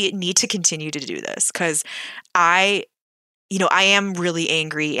we need to continue to do this, because I am really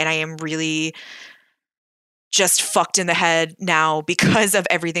angry and I am really just fucked in the head now because of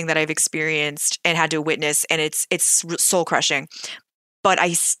everything that I've experienced and had to witness. And it's soul crushing, but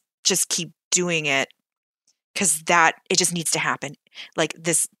I just keep doing it because it just needs to happen. Like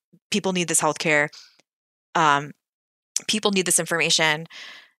this, people need this healthcare. People need this information.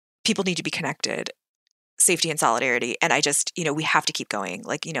 People need to be connected, safety and solidarity. And I just, we have to keep going.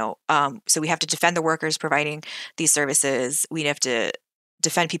 Like, so we have to defend the workers providing these services. We have to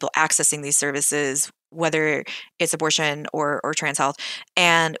defend people accessing these services, whether it's abortion or trans health.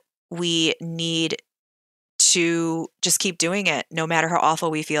 And we need to just keep doing it no matter how awful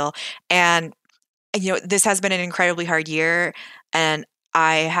we feel. And, this has been an incredibly hard year, and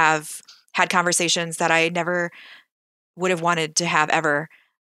I have had conversations that I never would have wanted to have ever,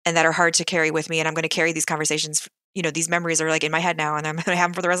 and that are hard to carry with me. And I'm going to carry these conversations, these memories are like in my head now, and I'm going to have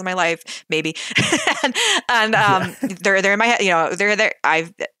them for the rest of my life, maybe. and they're in my head, they're there.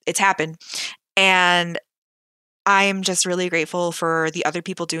 It's happened. And I'm just really grateful for the other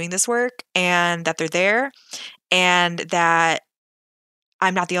people doing this work, and that they're there, and that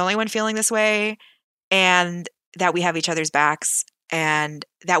I'm not the only one feeling this way, and that we have each other's backs, and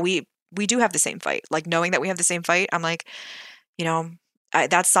that we do have the same fight. Like knowing that we have the same fight, I'm like,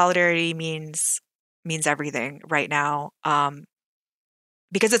 that solidarity means everything right now.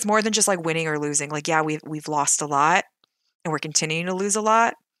 Because it's more than just like winning or losing. Like, yeah, we've lost a lot and we're continuing to lose a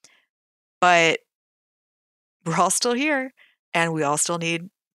lot, but we're all still here, and we all still need,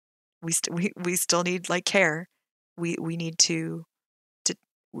 we still need like care. We need to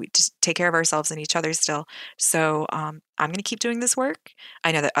just take care of ourselves and each other still. So I'm going to keep doing this work.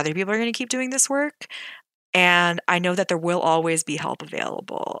 I know that other people are going to keep doing this work. And I know that there will always be help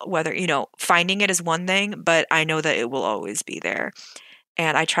available, whether, finding it is one thing, but I know that it will always be there.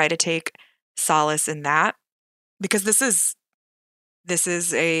 And I try to take solace in that, because this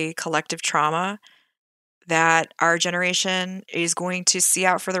is a collective trauma that our generation is going to see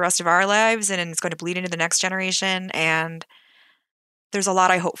out for the rest of our lives, and it's going to bleed into the next generation. And there's a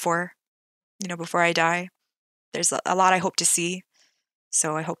lot I hope for, before I die. There's a lot I hope to see.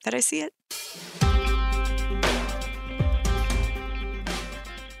 So I hope that I see it.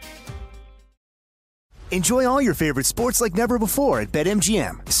 Enjoy all your favorite sports like never before at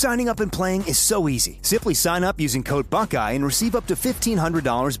BetMGM. Signing up and playing is so easy. Simply sign up using code Buckeye and receive up to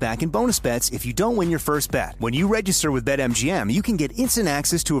 $1,500 back in bonus bets if you don't win your first bet. When you register with BetMGM, you can get instant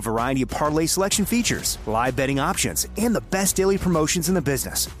access to a variety of parlay selection features, live betting options, and the best daily promotions in the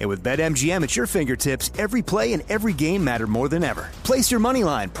business. And with BetMGM at your fingertips, every play and every game matter more than ever. Place your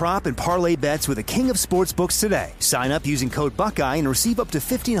moneyline, prop, and parlay bets with the king of sportsbooks today. Sign up using code Buckeye and receive up to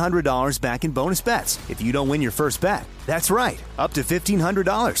 $1,500 back in bonus bets if you don't win your first bet. That's right, up to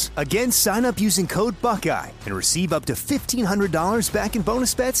 $1,500. Again, sign up using code Buckeye and receive up to $1,500 back in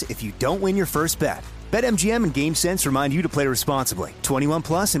bonus bets if you don't win your first bet. BetMGM and GameSense remind you to play responsibly. 21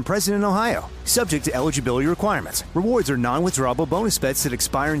 plus and present in Ohio. Subject to eligibility requirements. Rewards are non-withdrawable bonus bets that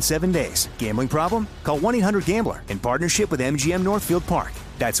expire in 7 days. Gambling problem? Call 1-800-GAMBLER in partnership with MGM Northfield Park.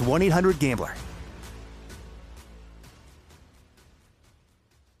 That's 1-800-GAMBLER.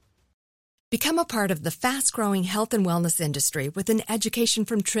 Become a part of the fast-growing health and wellness industry with an education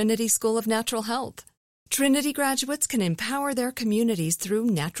from Trinity School of Natural Health. Trinity graduates can empower their communities through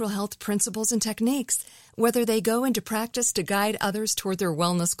natural health principles and techniques, whether they go into practice to guide others toward their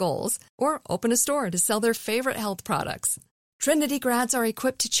wellness goals or open a store to sell their favorite health products. Trinity grads are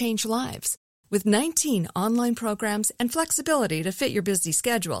equipped to change lives. With 19 online programs and flexibility to fit your busy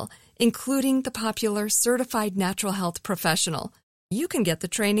schedule, including the popular Certified Natural Health Professional, you can get the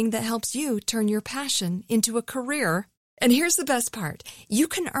training that helps you turn your passion into a career. And here's the best part. You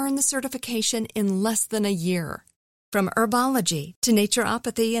can earn the certification in less than a year. From herbology to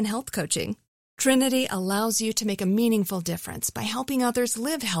naturopathy and health coaching, Trinity allows you to make a meaningful difference by helping others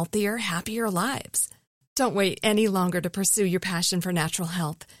live healthier, happier lives. Don't wait any longer to pursue your passion for natural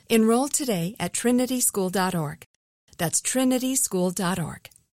health. Enroll today at trinityschool.org. That's trinityschool.org.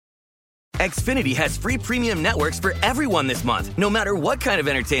 Xfinity has free premium networks for everyone this month, no matter what kind of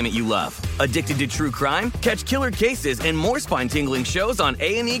entertainment you love. Addicted to true crime? Catch killer cases and more spine-tingling shows on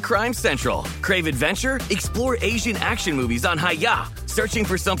A&E Crime Central. Crave adventure? Explore Asian action movies on Hi-YAH. Searching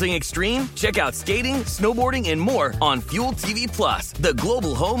for something extreme? Check out skating, snowboarding, and more on Fuel TV Plus, the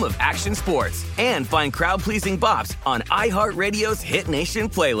global home of action sports. And find crowd-pleasing bops on iHeartRadio's Hit Nation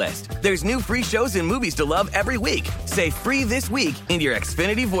playlist. There's new free shows and movies to love every week. Say free this week in your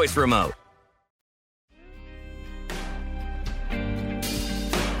Xfinity voice remote.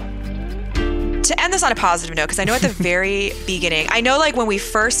 To end this on a positive note, because I know at the very beginning, I know like when we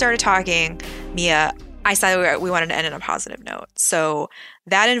first started talking, Mia, I said we wanted to end on a positive note. So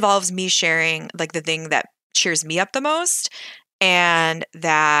that involves me sharing like the thing that cheers me up the most and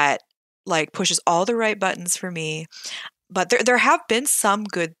that like pushes all the right buttons for me. But there have been some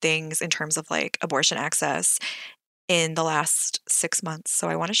good things in terms of like abortion access in the last 6 months. So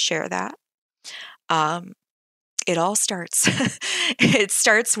I want to share that. It all starts. It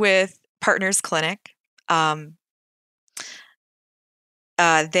starts with Partners Clinic. Partners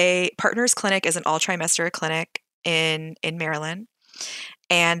Clinic is an all-trimester clinic in Maryland,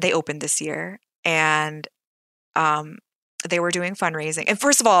 and they opened this year. And they were doing fundraising. And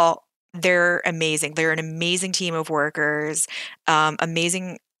first of all, they're amazing. They're an amazing team of workers,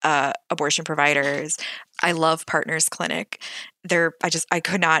 amazing abortion providers. I love Partners Clinic. I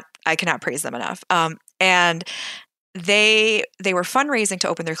cannot praise them enough. And they were fundraising to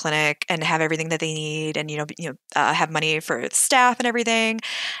open their clinic and have everything that they need, and have money for staff and everything.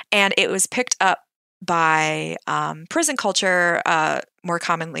 And it was picked up by Prison Culture, more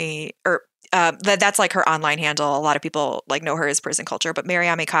commonly, or that's like her online handle. A lot of people like know her as Prison Culture, but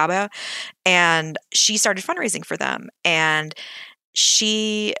Mariame Kaba, and she started fundraising for them, and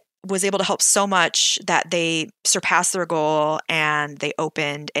she was able to help so much that they surpassed their goal and they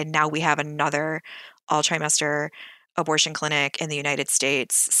opened, and now we have another all-trimester abortion clinic in the United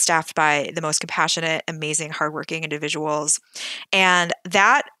States, staffed by the most compassionate, amazing, hardworking individuals. And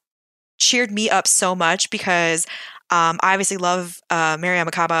that cheered me up so much because I obviously love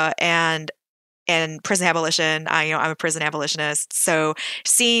Mariame Kaba and prison abolition. I'm a prison abolitionist. So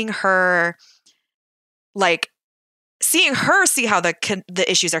seeing her see how the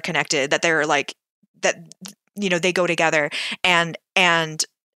issues are connected, that they're like, that, they go together, and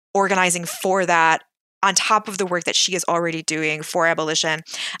organizing for that on top of the work that she is already doing for abolition.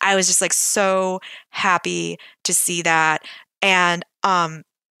 I was just like so happy to see that. And on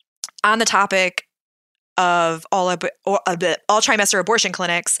the topic of all trimester abortion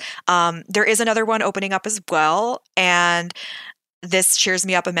clinics, there is another one opening up as well, and this cheers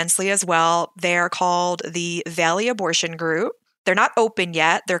me up immensely as well. They are called the Valley Abortion Group. They're not open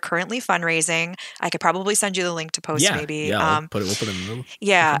yet. They're currently fundraising. I could probably send you the link to post maybe. Yeah, we'll put it in the room.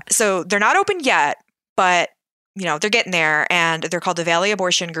 Yeah, so they're not open yet, but they're getting there, and they're called the Valley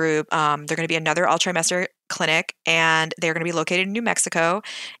Abortion Group. They're going to be another all-trimester clinic, and they're going to be located in New Mexico.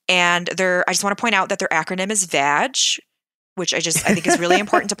 And I just want to point out that their acronym is VAG, which I think is really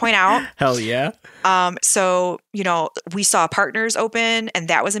important to point out. Hell yeah. So, we saw Partners open, and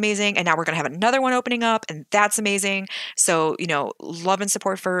that was amazing. And now we're going to have another one opening up, and that's amazing. So, love and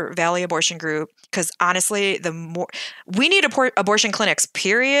support for Valley Abortion Group, because honestly, we need abortion clinics,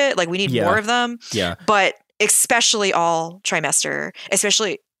 period. Like, we need more of them. Yeah. But especially all trimester,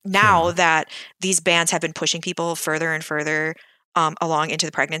 especially now that these bans have been pushing people further and further along into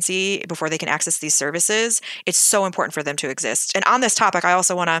the pregnancy before they can access these services. It's so important for them to exist. And on this topic, I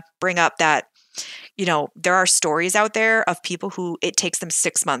also want to bring up that, there are stories out there of people who it takes them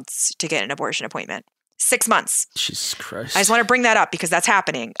 6 months to get an abortion appointment. 6 months. Jesus Christ. I just want to bring that up because that's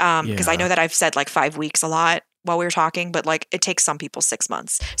happening. Because I know that I've said like 5 weeks a lot while we were talking, but like it takes some people 6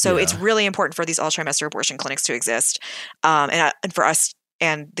 months. So it's really important for these all trimester abortion clinics to exist, and for us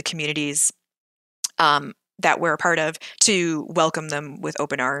and the communities that we're a part of to welcome them with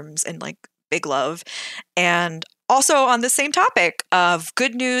open arms and like big love. And also on the same topic of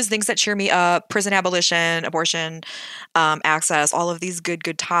good news, things that cheer me up, prison abolition, abortion access, all of these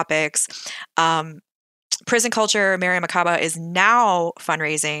good topics. Prison Culture, Mariame Kaba is now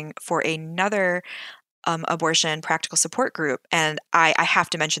fundraising for another abortion practical support group. And I have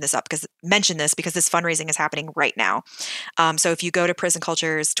to mention this because this fundraising is happening right now. So if you go to Prison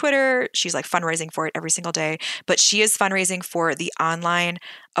Culture's Twitter, she's like fundraising for it every single day, but she is fundraising for the Online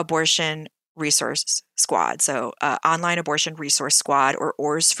Abortion Resource Squad. So Online Abortion Resource Squad, or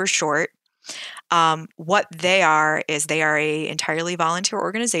ORS for short. What they are is they are a entirely volunteer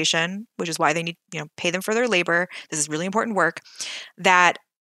organization, which is why they need, pay them for their labor. This is really important work that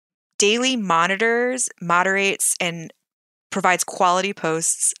daily monitors, moderates, and provides quality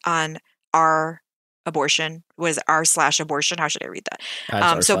posts on r/abortion. What is r/abortion? How should I read that?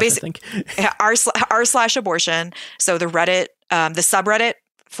 So basically, r/abortion. So the Reddit, the subreddit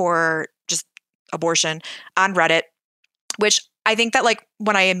for just abortion on Reddit, which I think that like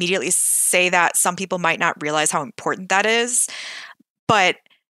when I immediately say that, some people might not realize how important that is. But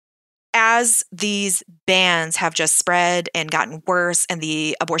as these bans have just spread and gotten worse and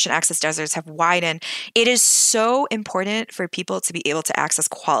the abortion access deserts have widened, it is so important for people to be able to access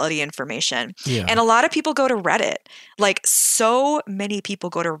quality information. Yeah. And a lot of people go to Reddit. Like, so many people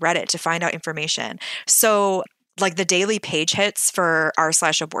go to Reddit to find out information. So like the daily page hits for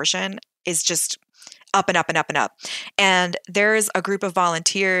r/abortion is just up and up and up and up. And there's a group of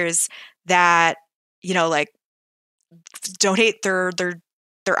volunteers that, like donate their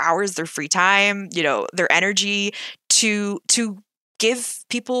hours, their free time, their energy to give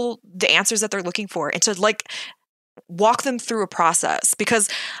people the answers that they're looking for and to like walk them through a process. Because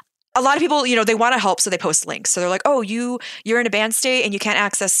a lot of people, they want to help, so they post links. So they're like, oh, you're in a banned state and you can't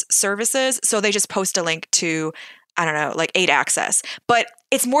access services. So they just post a link to, I don't know, like 8 Access. But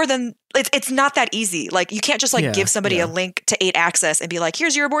it's more than, it's not that easy. Like, you can't just like give somebody a link to 8 Access and be like,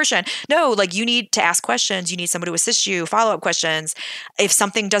 here's your abortion. No, like you need to ask questions. You need someone to assist you, follow-up questions. If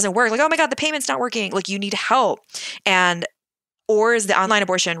something doesn't work, like, oh my God, the payment's not working. Like, you need help. And ORS, the Online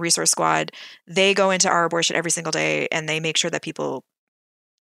Abortion Resource Squad, they go into r/abortion every single day and they make sure that people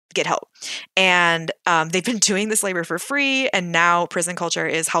get help. And they've been doing this labor for free. And now Prison Culture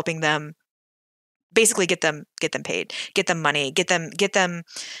is helping them basically get them paid, get them money,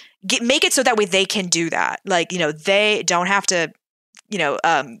 make it so that way they can do that. Like, they don't have to,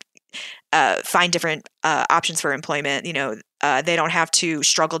 find different options for employment. They don't have to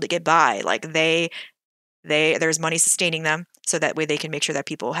struggle to get by. Like there's money sustaining them, so that way they can make sure that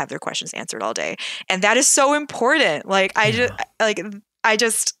people have their questions answered all day. And that is so important. Like, I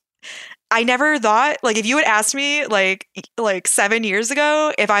never thought, like, if you had asked me like 7 years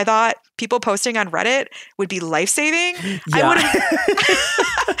ago if I thought people posting on Reddit would be life-saving, I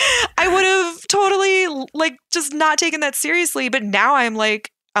would have totally like just not taken that seriously. But now I'm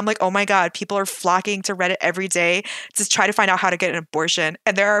like, oh my God, people are flocking to Reddit every day to try to find out how to get an abortion.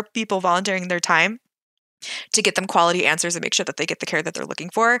 And there are people volunteering their time to get them quality answers and make sure that they get the care that they're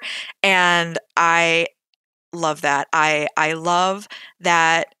looking for. And I love that. I love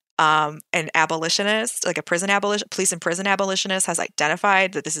that an abolitionist, like a police and prison abolitionist, has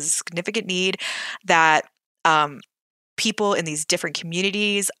identified that this is a significant need, that people in these different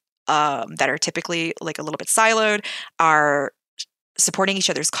communities that are typically like a little bit siloed are supporting each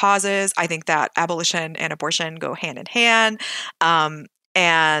other's causes. I think that abolition and abortion go hand in hand.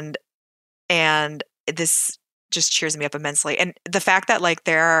 And this just cheers me up immensely. And the fact that like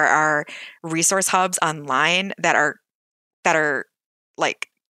there are resource hubs online that are like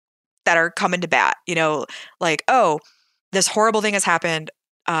that are coming to bat, you know, like, oh, this horrible thing has happened.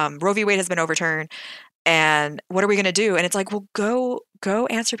 Roe v. Wade has been overturned. And what are we going to do? And it's like, well, go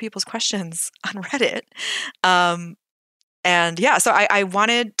answer people's questions on Reddit. And yeah, so I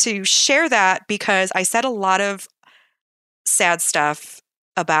wanted to share that because I said a lot of sad stuff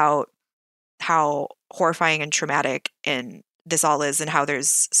about how horrifying and traumatic and this all is and how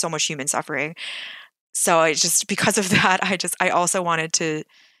there's so much human suffering. So I just, because of that, I also wanted to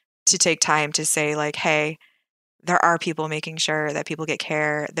take time to say like, hey, there are people making sure that people get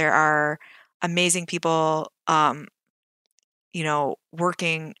care. There are amazing people, you know,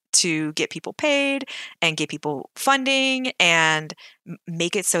 working to get people paid and get people funding and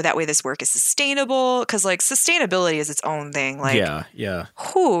make it so that way this work is sustainable. Cause like sustainability is its own thing. Like, yeah.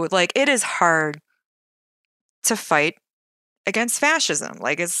 Like it is hard to fight against fascism.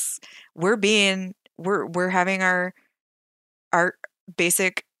 Like we're having our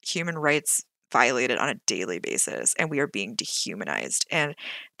basic human rights violated on a daily basis, and we are being dehumanized. And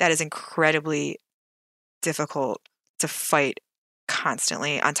that is incredibly difficult to fight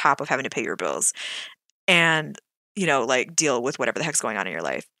constantly on top of having to pay your bills and, you know, like deal with whatever the heck's going on in your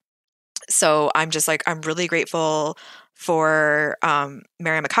life. So I'm just like, I'm really grateful for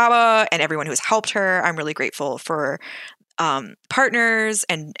Mariame Kaba and everyone who has helped her. I'm really grateful for partners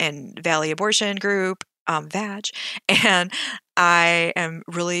and Valley Abortion Group, VAG. And I am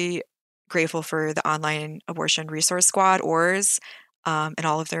really grateful for the Online Abortion Resource Squad, ORS, and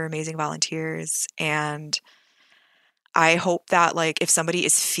all of their amazing volunteers. And I hope that like if somebody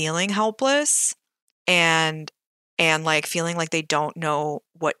is feeling helpless and like feeling like they don't know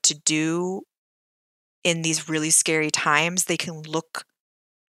what to do in these really scary times, they can look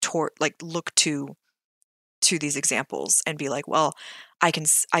to these examples and be like, well, I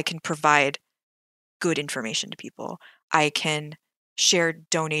can provide good information to people. I can share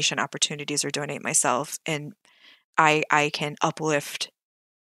donation opportunities or donate myself, and I can uplift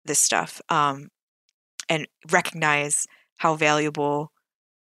this stuff and recognize how valuable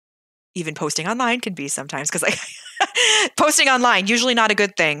even posting online can be sometimes, because like posting online, usually not a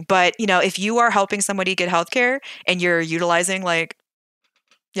good thing, but you know, if you are helping somebody get healthcare and you're utilizing like,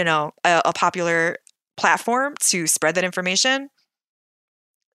 you know, a popular platform to spread that information,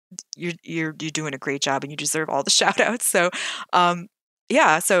 you're doing a great job and you deserve all the shout outs. So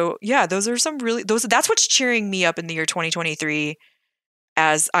those are some really that's what's cheering me up in the year 2023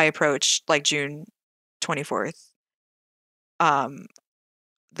 as I approach like June 24th,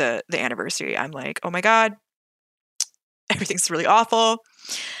 the anniversary. I'm like, oh my God, everything's really awful,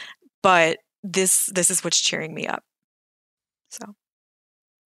 but this is what's cheering me up. So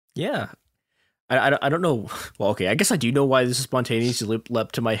yeah. I don't know. Well, okay, I guess I do know why this is spontaneously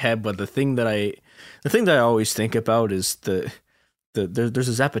leapt to my head, but the thing that I always think about is there's a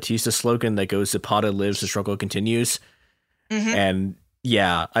Zapatista slogan that goes, "Zapata lives, the struggle continues." Mm-hmm. And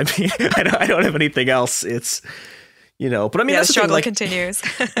yeah, I mean, I don't have anything else. It's, you know, but I mean, yeah, that's the struggle like, continues.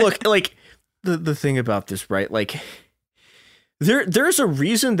 Look, like the thing about this, right? Like there's a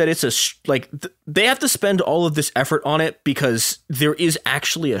reason that it's they have to spend all of this effort on it because there is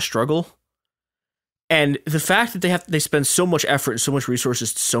actually a struggle. And the fact that they spend so much effort and so much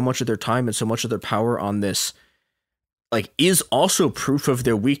resources, so much of their time and so much of their power on this, like, is also proof of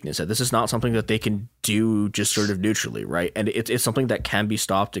their weakness. That this is not something that they can do just sort of neutrally, right? And it's something that can be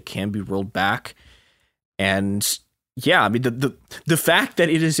stopped. It can be rolled back. And yeah, I mean, the fact that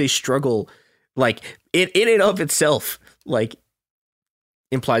it is a struggle, like, in and of itself, like,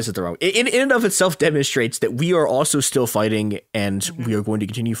 implies that they're wrong. In and of itself demonstrates that we are also still fighting, and we are going to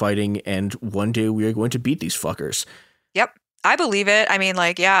continue fighting, and one day we are going to beat these fuckers. Yep. I believe it. I mean,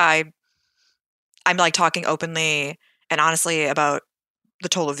 like, yeah, I'm like talking openly and honestly about the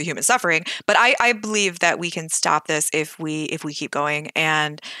toll of the human suffering, but I believe that we can stop this if we keep going.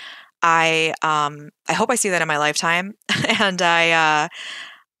 And I hope I see that in my lifetime.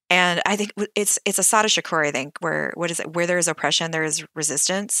 And I think it's Assata Shakur, I think, where there is oppression, there is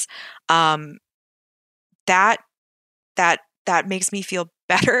resistance. That makes me feel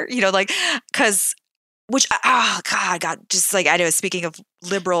better, you know, like, God, just like, I know, speaking of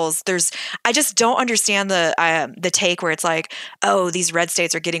liberals, I just don't understand the take where it's like, oh, these red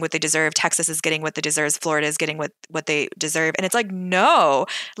states are getting what they deserve, Texas is getting what they deserve, Florida is getting what they deserve. And it's like, no,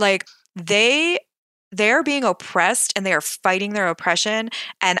 like they're being oppressed and they are fighting their oppression.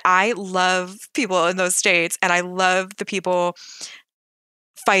 And I love people in those states, and I love the people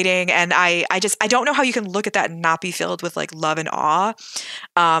fighting. And I don't know how you can look at that and not be filled with like love and awe.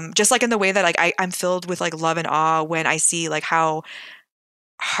 Just like in the way that like I'm filled with like love and awe when I see like how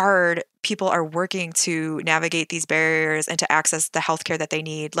hard people are working to navigate these barriers and to access the healthcare that they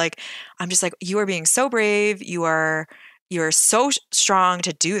need. Like, I'm just like, you are being so brave. You're so strong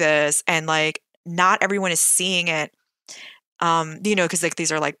to do this. And like, not everyone is seeing it. Because like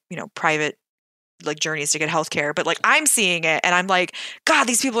these are like, private like journeys to get healthcare, but like I'm seeing it and I'm like, God,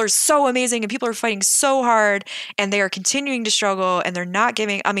 these people are so amazing and people are fighting so hard and they are continuing to struggle and they're not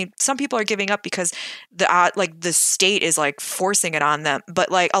giving. I mean, some people are giving up because the state is like forcing it on them, but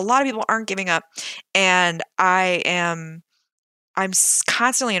like a lot of people aren't giving up. And I'm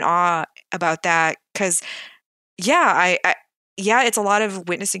constantly in awe about that because it's a lot of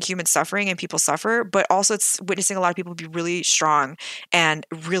witnessing human suffering and people suffer, but also it's witnessing a lot of people be really strong and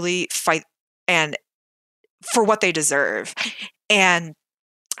really fight and for what they deserve. And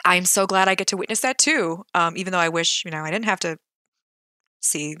I'm so glad I get to witness that too. Even though I wish, I didn't have to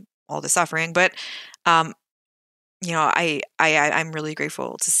see all the suffering, but, I'm really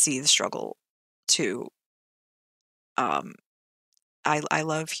grateful to see the struggle too. I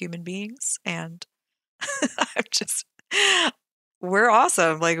love human beings and we're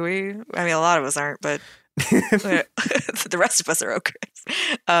awesome. Like a lot of us aren't, but the rest of us are okay.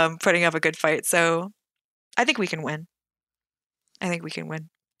 Putting up a good fight. So I think we can win.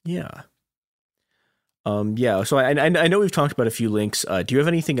 Yeah. So I know we've talked about a few links. Do you have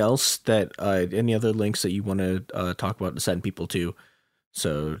anything else any other links that you want to talk about to send people to?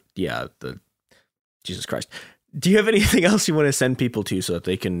 So yeah, Jesus Christ. Do you have anything else you want to send people to so that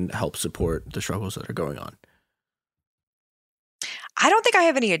they can help support the struggles that are going on? I don't think I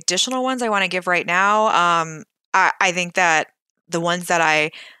have any additional ones I want to give right now. I think that the ones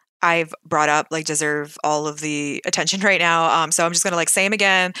that I've brought up like deserve all of the attention right now. So I'm just going to like say them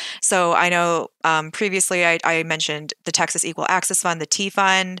again. So I know previously I mentioned the Texas Equal Access Fund, the T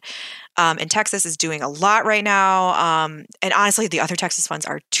Fund in Texas is doing a lot right now. And honestly, the other Texas funds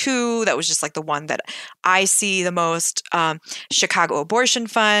are too. That was just like the one that I see the most. Chicago Abortion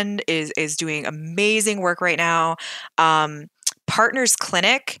Fund is doing amazing work right now. Partners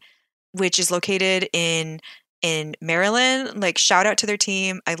Clinic, which is located in Maryland, like shout out to their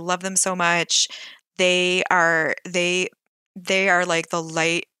team. I love them so much. They are like the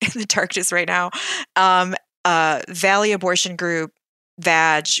light in the darkness right now. Valley Abortion Group,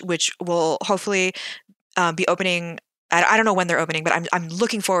 VAG, which will hopefully be opening. I don't know when they're opening, but I'm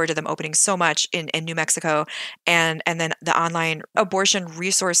looking forward to them opening so much in New Mexico. And then the Online Abortion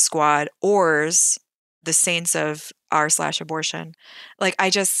Resource Squad, ORS, the Saints of r/abortion. Like I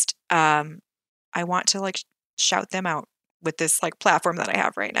want to like shout them out with this like platform that I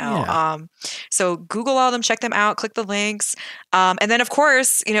have right now. Yeah. So Google all of them, check them out, click the links. And then of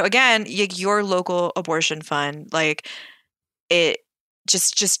course, again, your local abortion fund, like it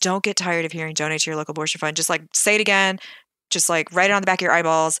just don't get tired of hearing donate to your local abortion fund. Just like say it again, just like write it on the back of your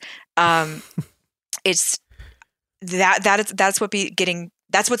eyeballs. It's that's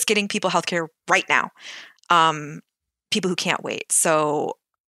what's getting people healthcare right now. People who can't wait. So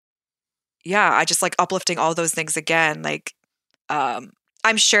yeah, I just like uplifting all those things again. Like,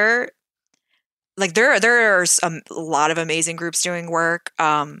 I'm sure like there are a lot of amazing groups doing work.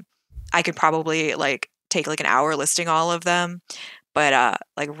 I could probably like take like an hour listing all of them, but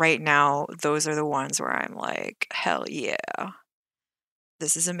like right now, those are the ones where I'm like, hell yeah,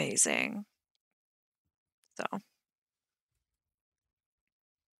 this is amazing. So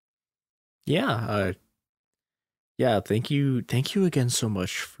yeah, thank you again so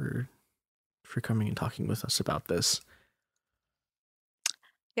much for coming and talking with us about this.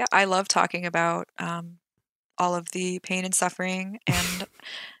 Yeah, I love talking about all of the pain and suffering and,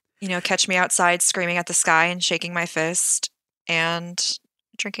 catch me outside screaming at the sky and shaking my fist and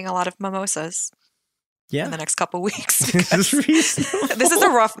drinking a lot of mimosas in the next couple weeks. This is a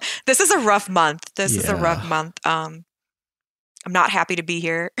rough month. This is a rough month. I'm not happy to be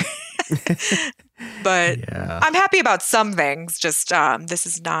here, but I'm happy about some things. Just this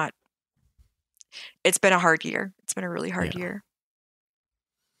is not. It's been a hard year. It's been a really hard year.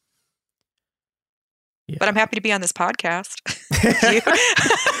 Yeah. But I'm happy to be on this podcast.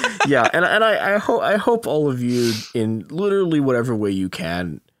 Yeah, and I hope all of you, in literally whatever way you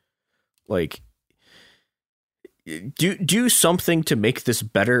can, like do something to make this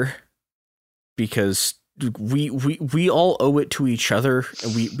better, because we all owe it to each other,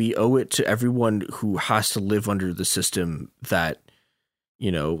 and we owe it to everyone who has to live under the system that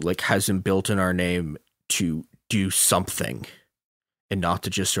like has been built in our name, to do something and not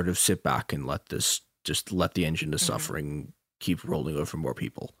to just sort of sit back and let the engine of suffering keep rolling over more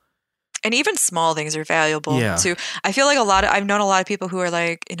people. And even small things are valuable too. I feel like I've known a lot of people who are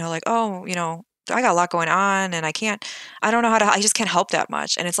like, like, oh, I got a lot going on and I don't know how to, I just can't help that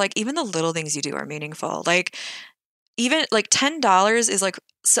much. And it's like, even the little things you do are meaningful. Like even like $10 is like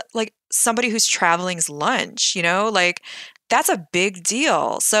somebody who's traveling's lunch, you know, like that's a big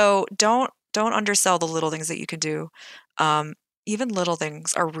deal. So don't undersell the little things that you can do. Even little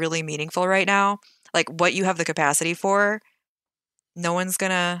things are really meaningful right now. Like what you have the capacity for,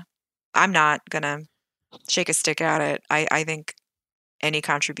 I'm not gonna shake a stick at it. I think any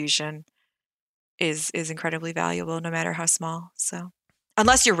contribution is incredibly valuable, no matter how small. So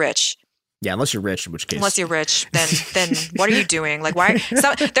unless you're rich. Yeah, unless you're rich, in which case. Unless you're rich, then what are you doing? Like why?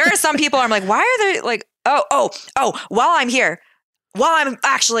 There are some people I'm like, why are they like, oh, while I'm here, while I'm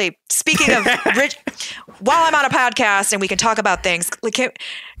actually speaking of rich, while I'm on a podcast and we can talk about things, like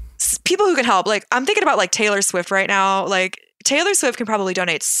people who can help. Like I'm thinking about like Taylor Swift right now. Like Taylor Swift can probably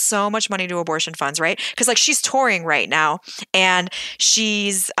donate so much money to abortion funds, right? Because like she's touring right now and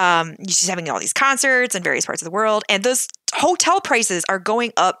she's having all these concerts in various parts of the world, and those hotel prices are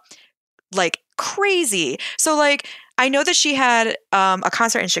going up like crazy. So like I know that she had a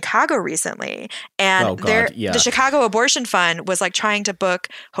concert in Chicago recently, and the Chicago Abortion Fund was like trying to book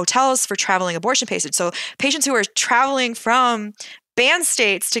hotels for traveling abortion patients. So patients who are traveling from banned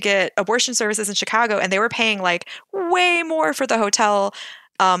states to get abortion services in Chicago, and they were paying like way more for the hotel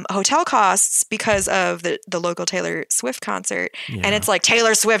costs because of the local Taylor Swift concert. Yeah. And it's like,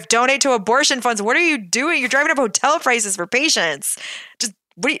 Taylor Swift, donate to abortion funds. What are you doing? You're driving up hotel prices for patients. Just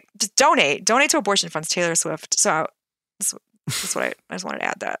donate to abortion funds, Taylor Swift. So that's what I just wanted to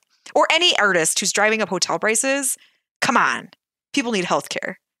add that. Or any artist who's driving up hotel prices. Come on, people need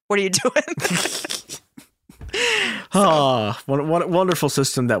healthcare. What are you doing? Wonderful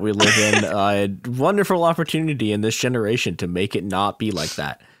system that we live in. Wonderful opportunity in this generation to make it not be like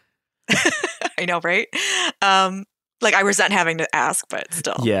that. I know, right? Like I resent having to ask, but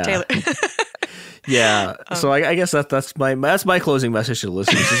still, yeah. Taylor. Yeah. So I guess that's my closing message to the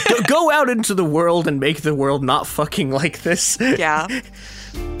listeners. Is go out into the world and make the world not fucking like this. Yeah.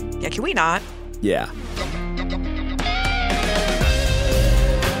 Yeah. Can we not? Yeah.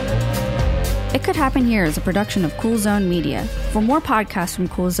 It Could Happen Here is a production of Cool Zone Media. For more podcasts from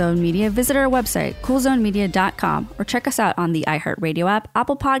Cool Zone Media, visit our website, coolzonemedia.com, or check us out on the iHeartRadio app,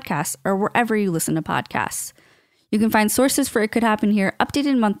 Apple Podcasts, or wherever you listen to podcasts. You can find sources for It Could Happen Here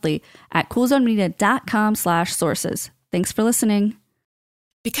updated monthly at coolzonemedia.com/sources. Thanks for listening.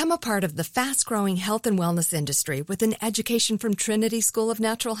 Become a part of the fast-growing health and wellness industry with an education from Trinity School of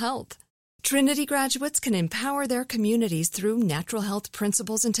Natural Health. Trinity graduates can empower their communities through natural health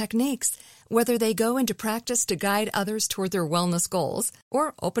principles and techniques, whether they go into practice to guide others toward their wellness goals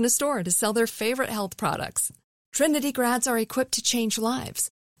or open a store to sell their favorite health products. Trinity grads are equipped to change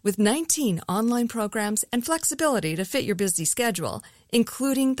lives with 19 online programs and flexibility to fit your busy schedule,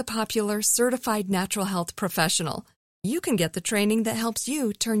 including the popular Certified Natural Health Professional. You can get the training that helps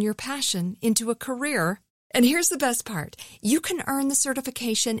you turn your passion into a career. And here's the best part. You can earn the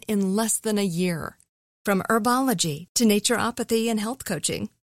certification in less than a year. From herbology to naturopathy and health coaching,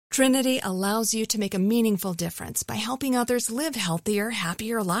 Trinity allows you to make a meaningful difference by helping others live healthier,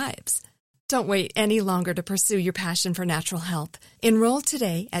 happier lives. Don't wait any longer to pursue your passion for natural health. Enroll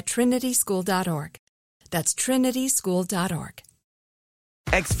today at trinityschool.org. That's trinityschool.org.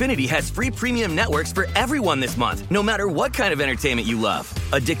 Xfinity has free premium networks for everyone this month, no matter what kind of entertainment you love.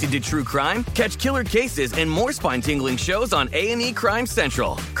 Addicted to true crime? Catch killer cases and more spine-tingling shows on A&E Crime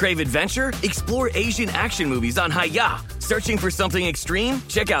Central. Crave adventure? Explore Asian action movies on Hi-YAH. Searching for something extreme?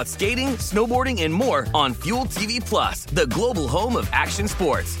 Check out skating, snowboarding, and more on Fuel TV Plus, the global home of action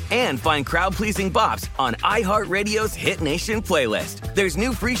sports. And find crowd-pleasing bops on iHeartRadio's Hit Nation playlist. There's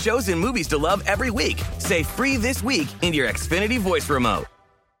new free shows and movies to love every week. Say free this week in your Xfinity voice remote.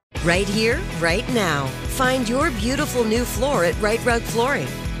 Right here, right now. Find your beautiful new floor at Right Rug Flooring.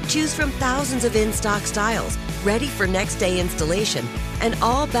 Choose from thousands of in-stock styles, ready for next day installation, and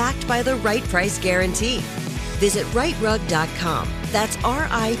all backed by the right price guarantee. Visit rightrug.com. That's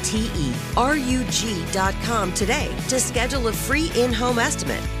RITERUG.com today to schedule a free in-home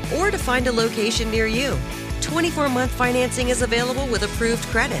estimate or to find a location near you. 24-month financing is available with approved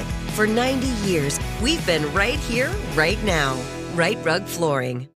credit. For 90 years, we've been right here, right now. Right Rug Flooring.